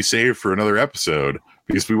have to be saved for another episode,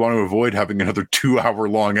 because we want to avoid having another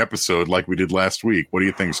 2-hour-long episode like we did last week. What do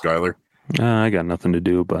you think, Skylar? I got nothing to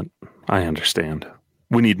do, but I understand.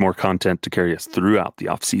 We need more content to carry us throughout the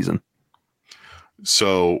off season.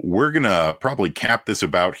 So we're going to probably cap this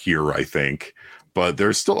about here, I think. But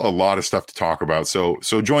there's still a lot of stuff to talk about. So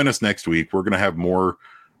join us next week. We're going to have more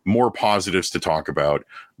positives to talk about.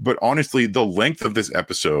 But honestly, the length of this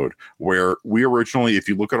episode, where we originally, if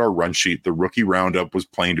you look at our run sheet, the rookie roundup was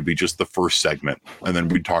planned to be just the first segment, and then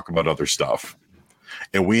we'd talk about other stuff.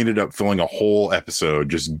 And we ended up filling a whole episode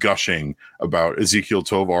just gushing about Ezekiel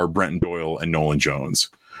Tovar, Brenton Doyle, and Nolan Jones.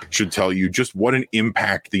 Should tell you just what an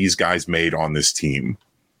impact these guys made on this team.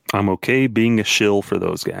 I'm okay being a shill for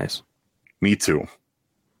those guys. Me too.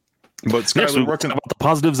 But Skylar, we're talking about the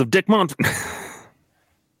positives of Dick Monfort.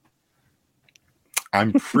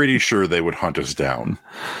 I'm pretty sure they would hunt us down.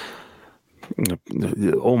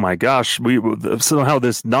 Oh my gosh! Somehow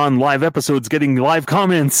this non-live episode's getting live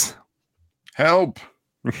comments. Help!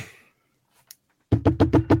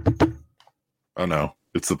 Oh no,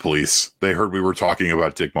 it's the police. They heard we were talking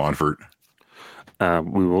about Dick Monfort.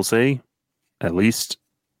 We will say, at least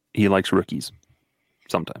he likes rookies.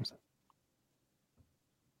 Sometimes.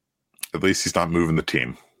 At least he's not moving the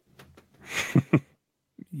team.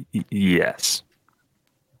 Yes.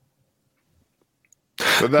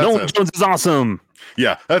 Nolan Jones is awesome.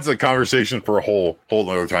 Yeah, that's a conversation for a whole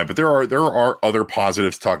other time. But there are other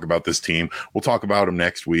positives to talk about this team. We'll talk about them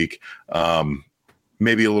next week.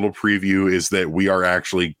 Maybe a little preview is that we are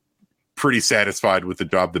actually pretty satisfied with the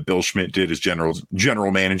job that Bill Schmidt did as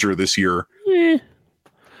general manager this year. He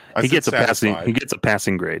gets a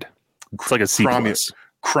passing grade. It's like a C+.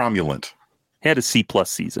 Cromulent. He had a C+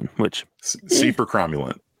 season, which C for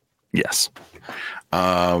cromulent. Yes.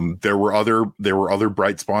 There were other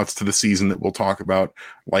bright spots to the season that we'll talk about.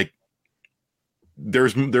 Like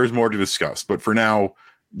there's more to discuss, but for now,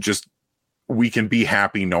 just we can be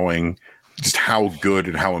happy knowing just how good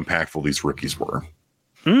and how impactful these rookies were.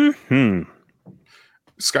 Mm-hmm.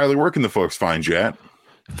 Skylar, where can the folks find you at?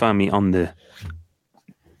 Find me on the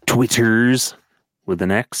Twitters with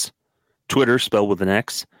an X. Twitter spelled with an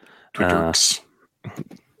X.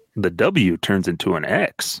 The W turns into an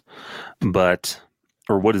X,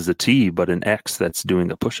 or what is a T but an X that's doing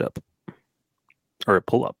a push-up or a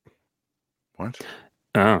pull-up? What?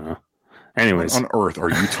 I don't know. Anyways. What on earth are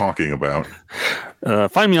you talking about?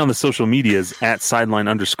 Find me on the social medias at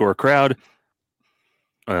 @sideline_crowd.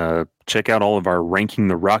 Check out all of our Ranking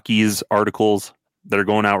the Rockies articles that are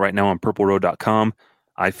going out right now on purpleroad.com.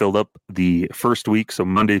 I filled up the first week, so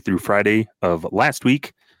Monday through Friday of last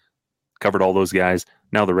week. Covered all those guys.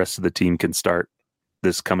 Now the rest of the team can start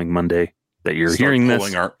this coming Monday that you're hearing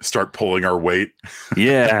this. Start pulling our weight.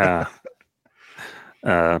 Yeah.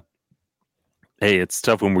 Hey, it's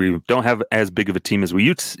tough when we don't have as big of a team as we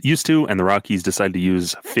used to, and the Rockies decide to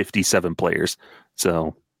use 57 players.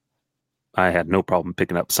 So I had no problem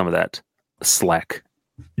picking up some of that slack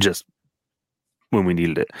just when we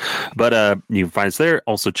needed it. But you can find us there.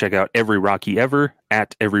 Also check out Every Rocky Ever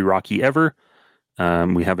at Every Rocky Ever.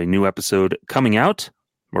 We have a new episode coming out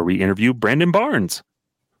where we interview Brandon Barnes,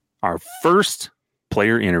 our first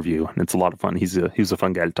player interview, and it's a lot of fun. He's a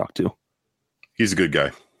fun guy to talk to. He's a good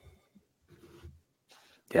guy.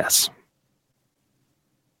 Yes,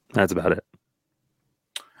 that's about it.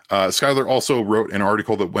 Skylar also wrote an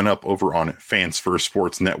article that went up over on Fans First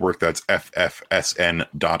Sports Network. That's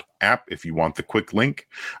ffsn.app if you want the quick link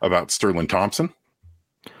about Sterling Thompson.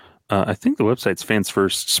 I think the website's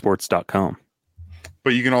fansfirstsports.com.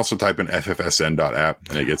 But you can also type in ffsn.app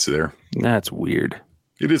and it gets you there. That's weird.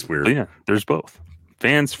 It is weird. But yeah, there's both.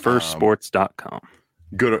 Fansfirstsports.com.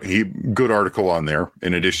 Good article on there.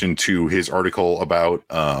 In addition to his article about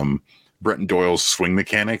Brenton Doyle's swing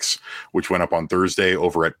mechanics, which went up on Thursday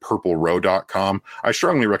over at purplerow.com. I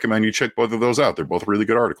strongly recommend you check both of those out. They're both really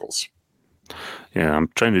good articles. Yeah, I'm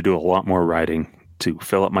trying to do a lot more writing to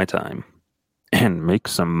fill up my time and make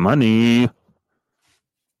some money.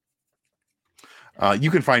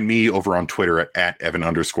 You can find me over on Twitter at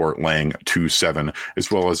Evan_Lang27,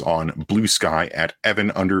 as well as on Blue Sky at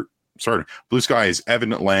Blue Sky is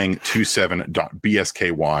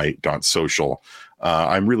evanlang27.bsky.social.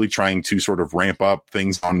 I'm really trying to sort of ramp up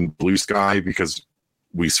things on Blue Sky because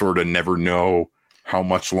we sort of never know how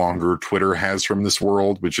much longer Twitter has from this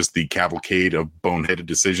world, with just the cavalcade of boneheaded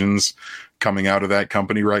decisions coming out of that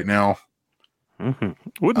company right now.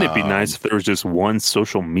 Mm-hmm. Wouldn't it be nice if there was just one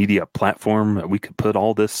social media platform that we could put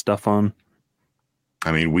all this stuff on?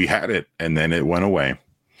 I mean, we had it, and then it went away.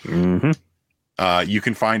 Mm-hmm. You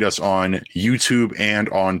can find us on YouTube and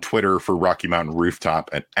on Twitter for Rocky Mountain Rooftop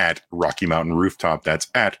at Rocky Mountain Rooftop. That's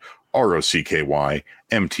at ROCKYMTN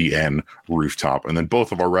Rooftop. And then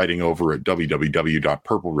both of our writing over at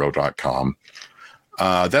www.purplerow.com.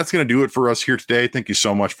 That's going to do it for us here today. Thank you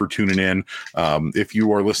so much for tuning in. If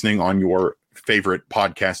you are listening on your favorite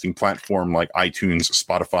podcasting platform like iTunes,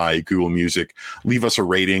 Spotify, Google Music, leave us a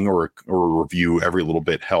rating or a review. Every little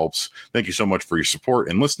bit helps. Thank you so much for your support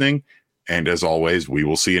and listening. And as always, we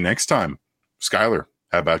will see you next time. Skylar,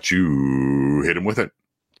 how about you hit him with it?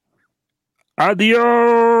 Adios.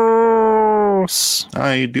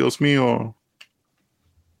 Ay, Dios mío.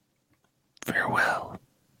 Farewell.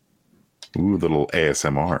 Ooh, little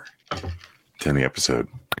ASMR to end the episode.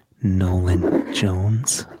 Nolan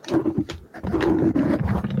Jones.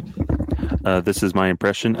 This is my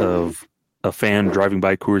impression of a fan driving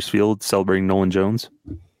by Coors Field celebrating Nolan Jones.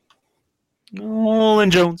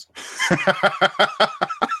 Nolan Jones.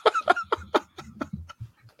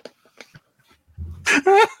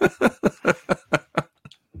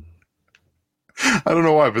 I don't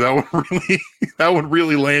know why, but that one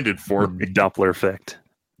really landed for me. Doppler effect.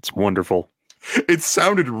 It's wonderful. It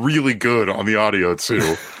sounded really good on the audio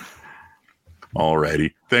too.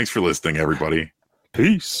 Alrighty. Thanks for listening, everybody.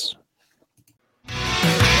 Peace.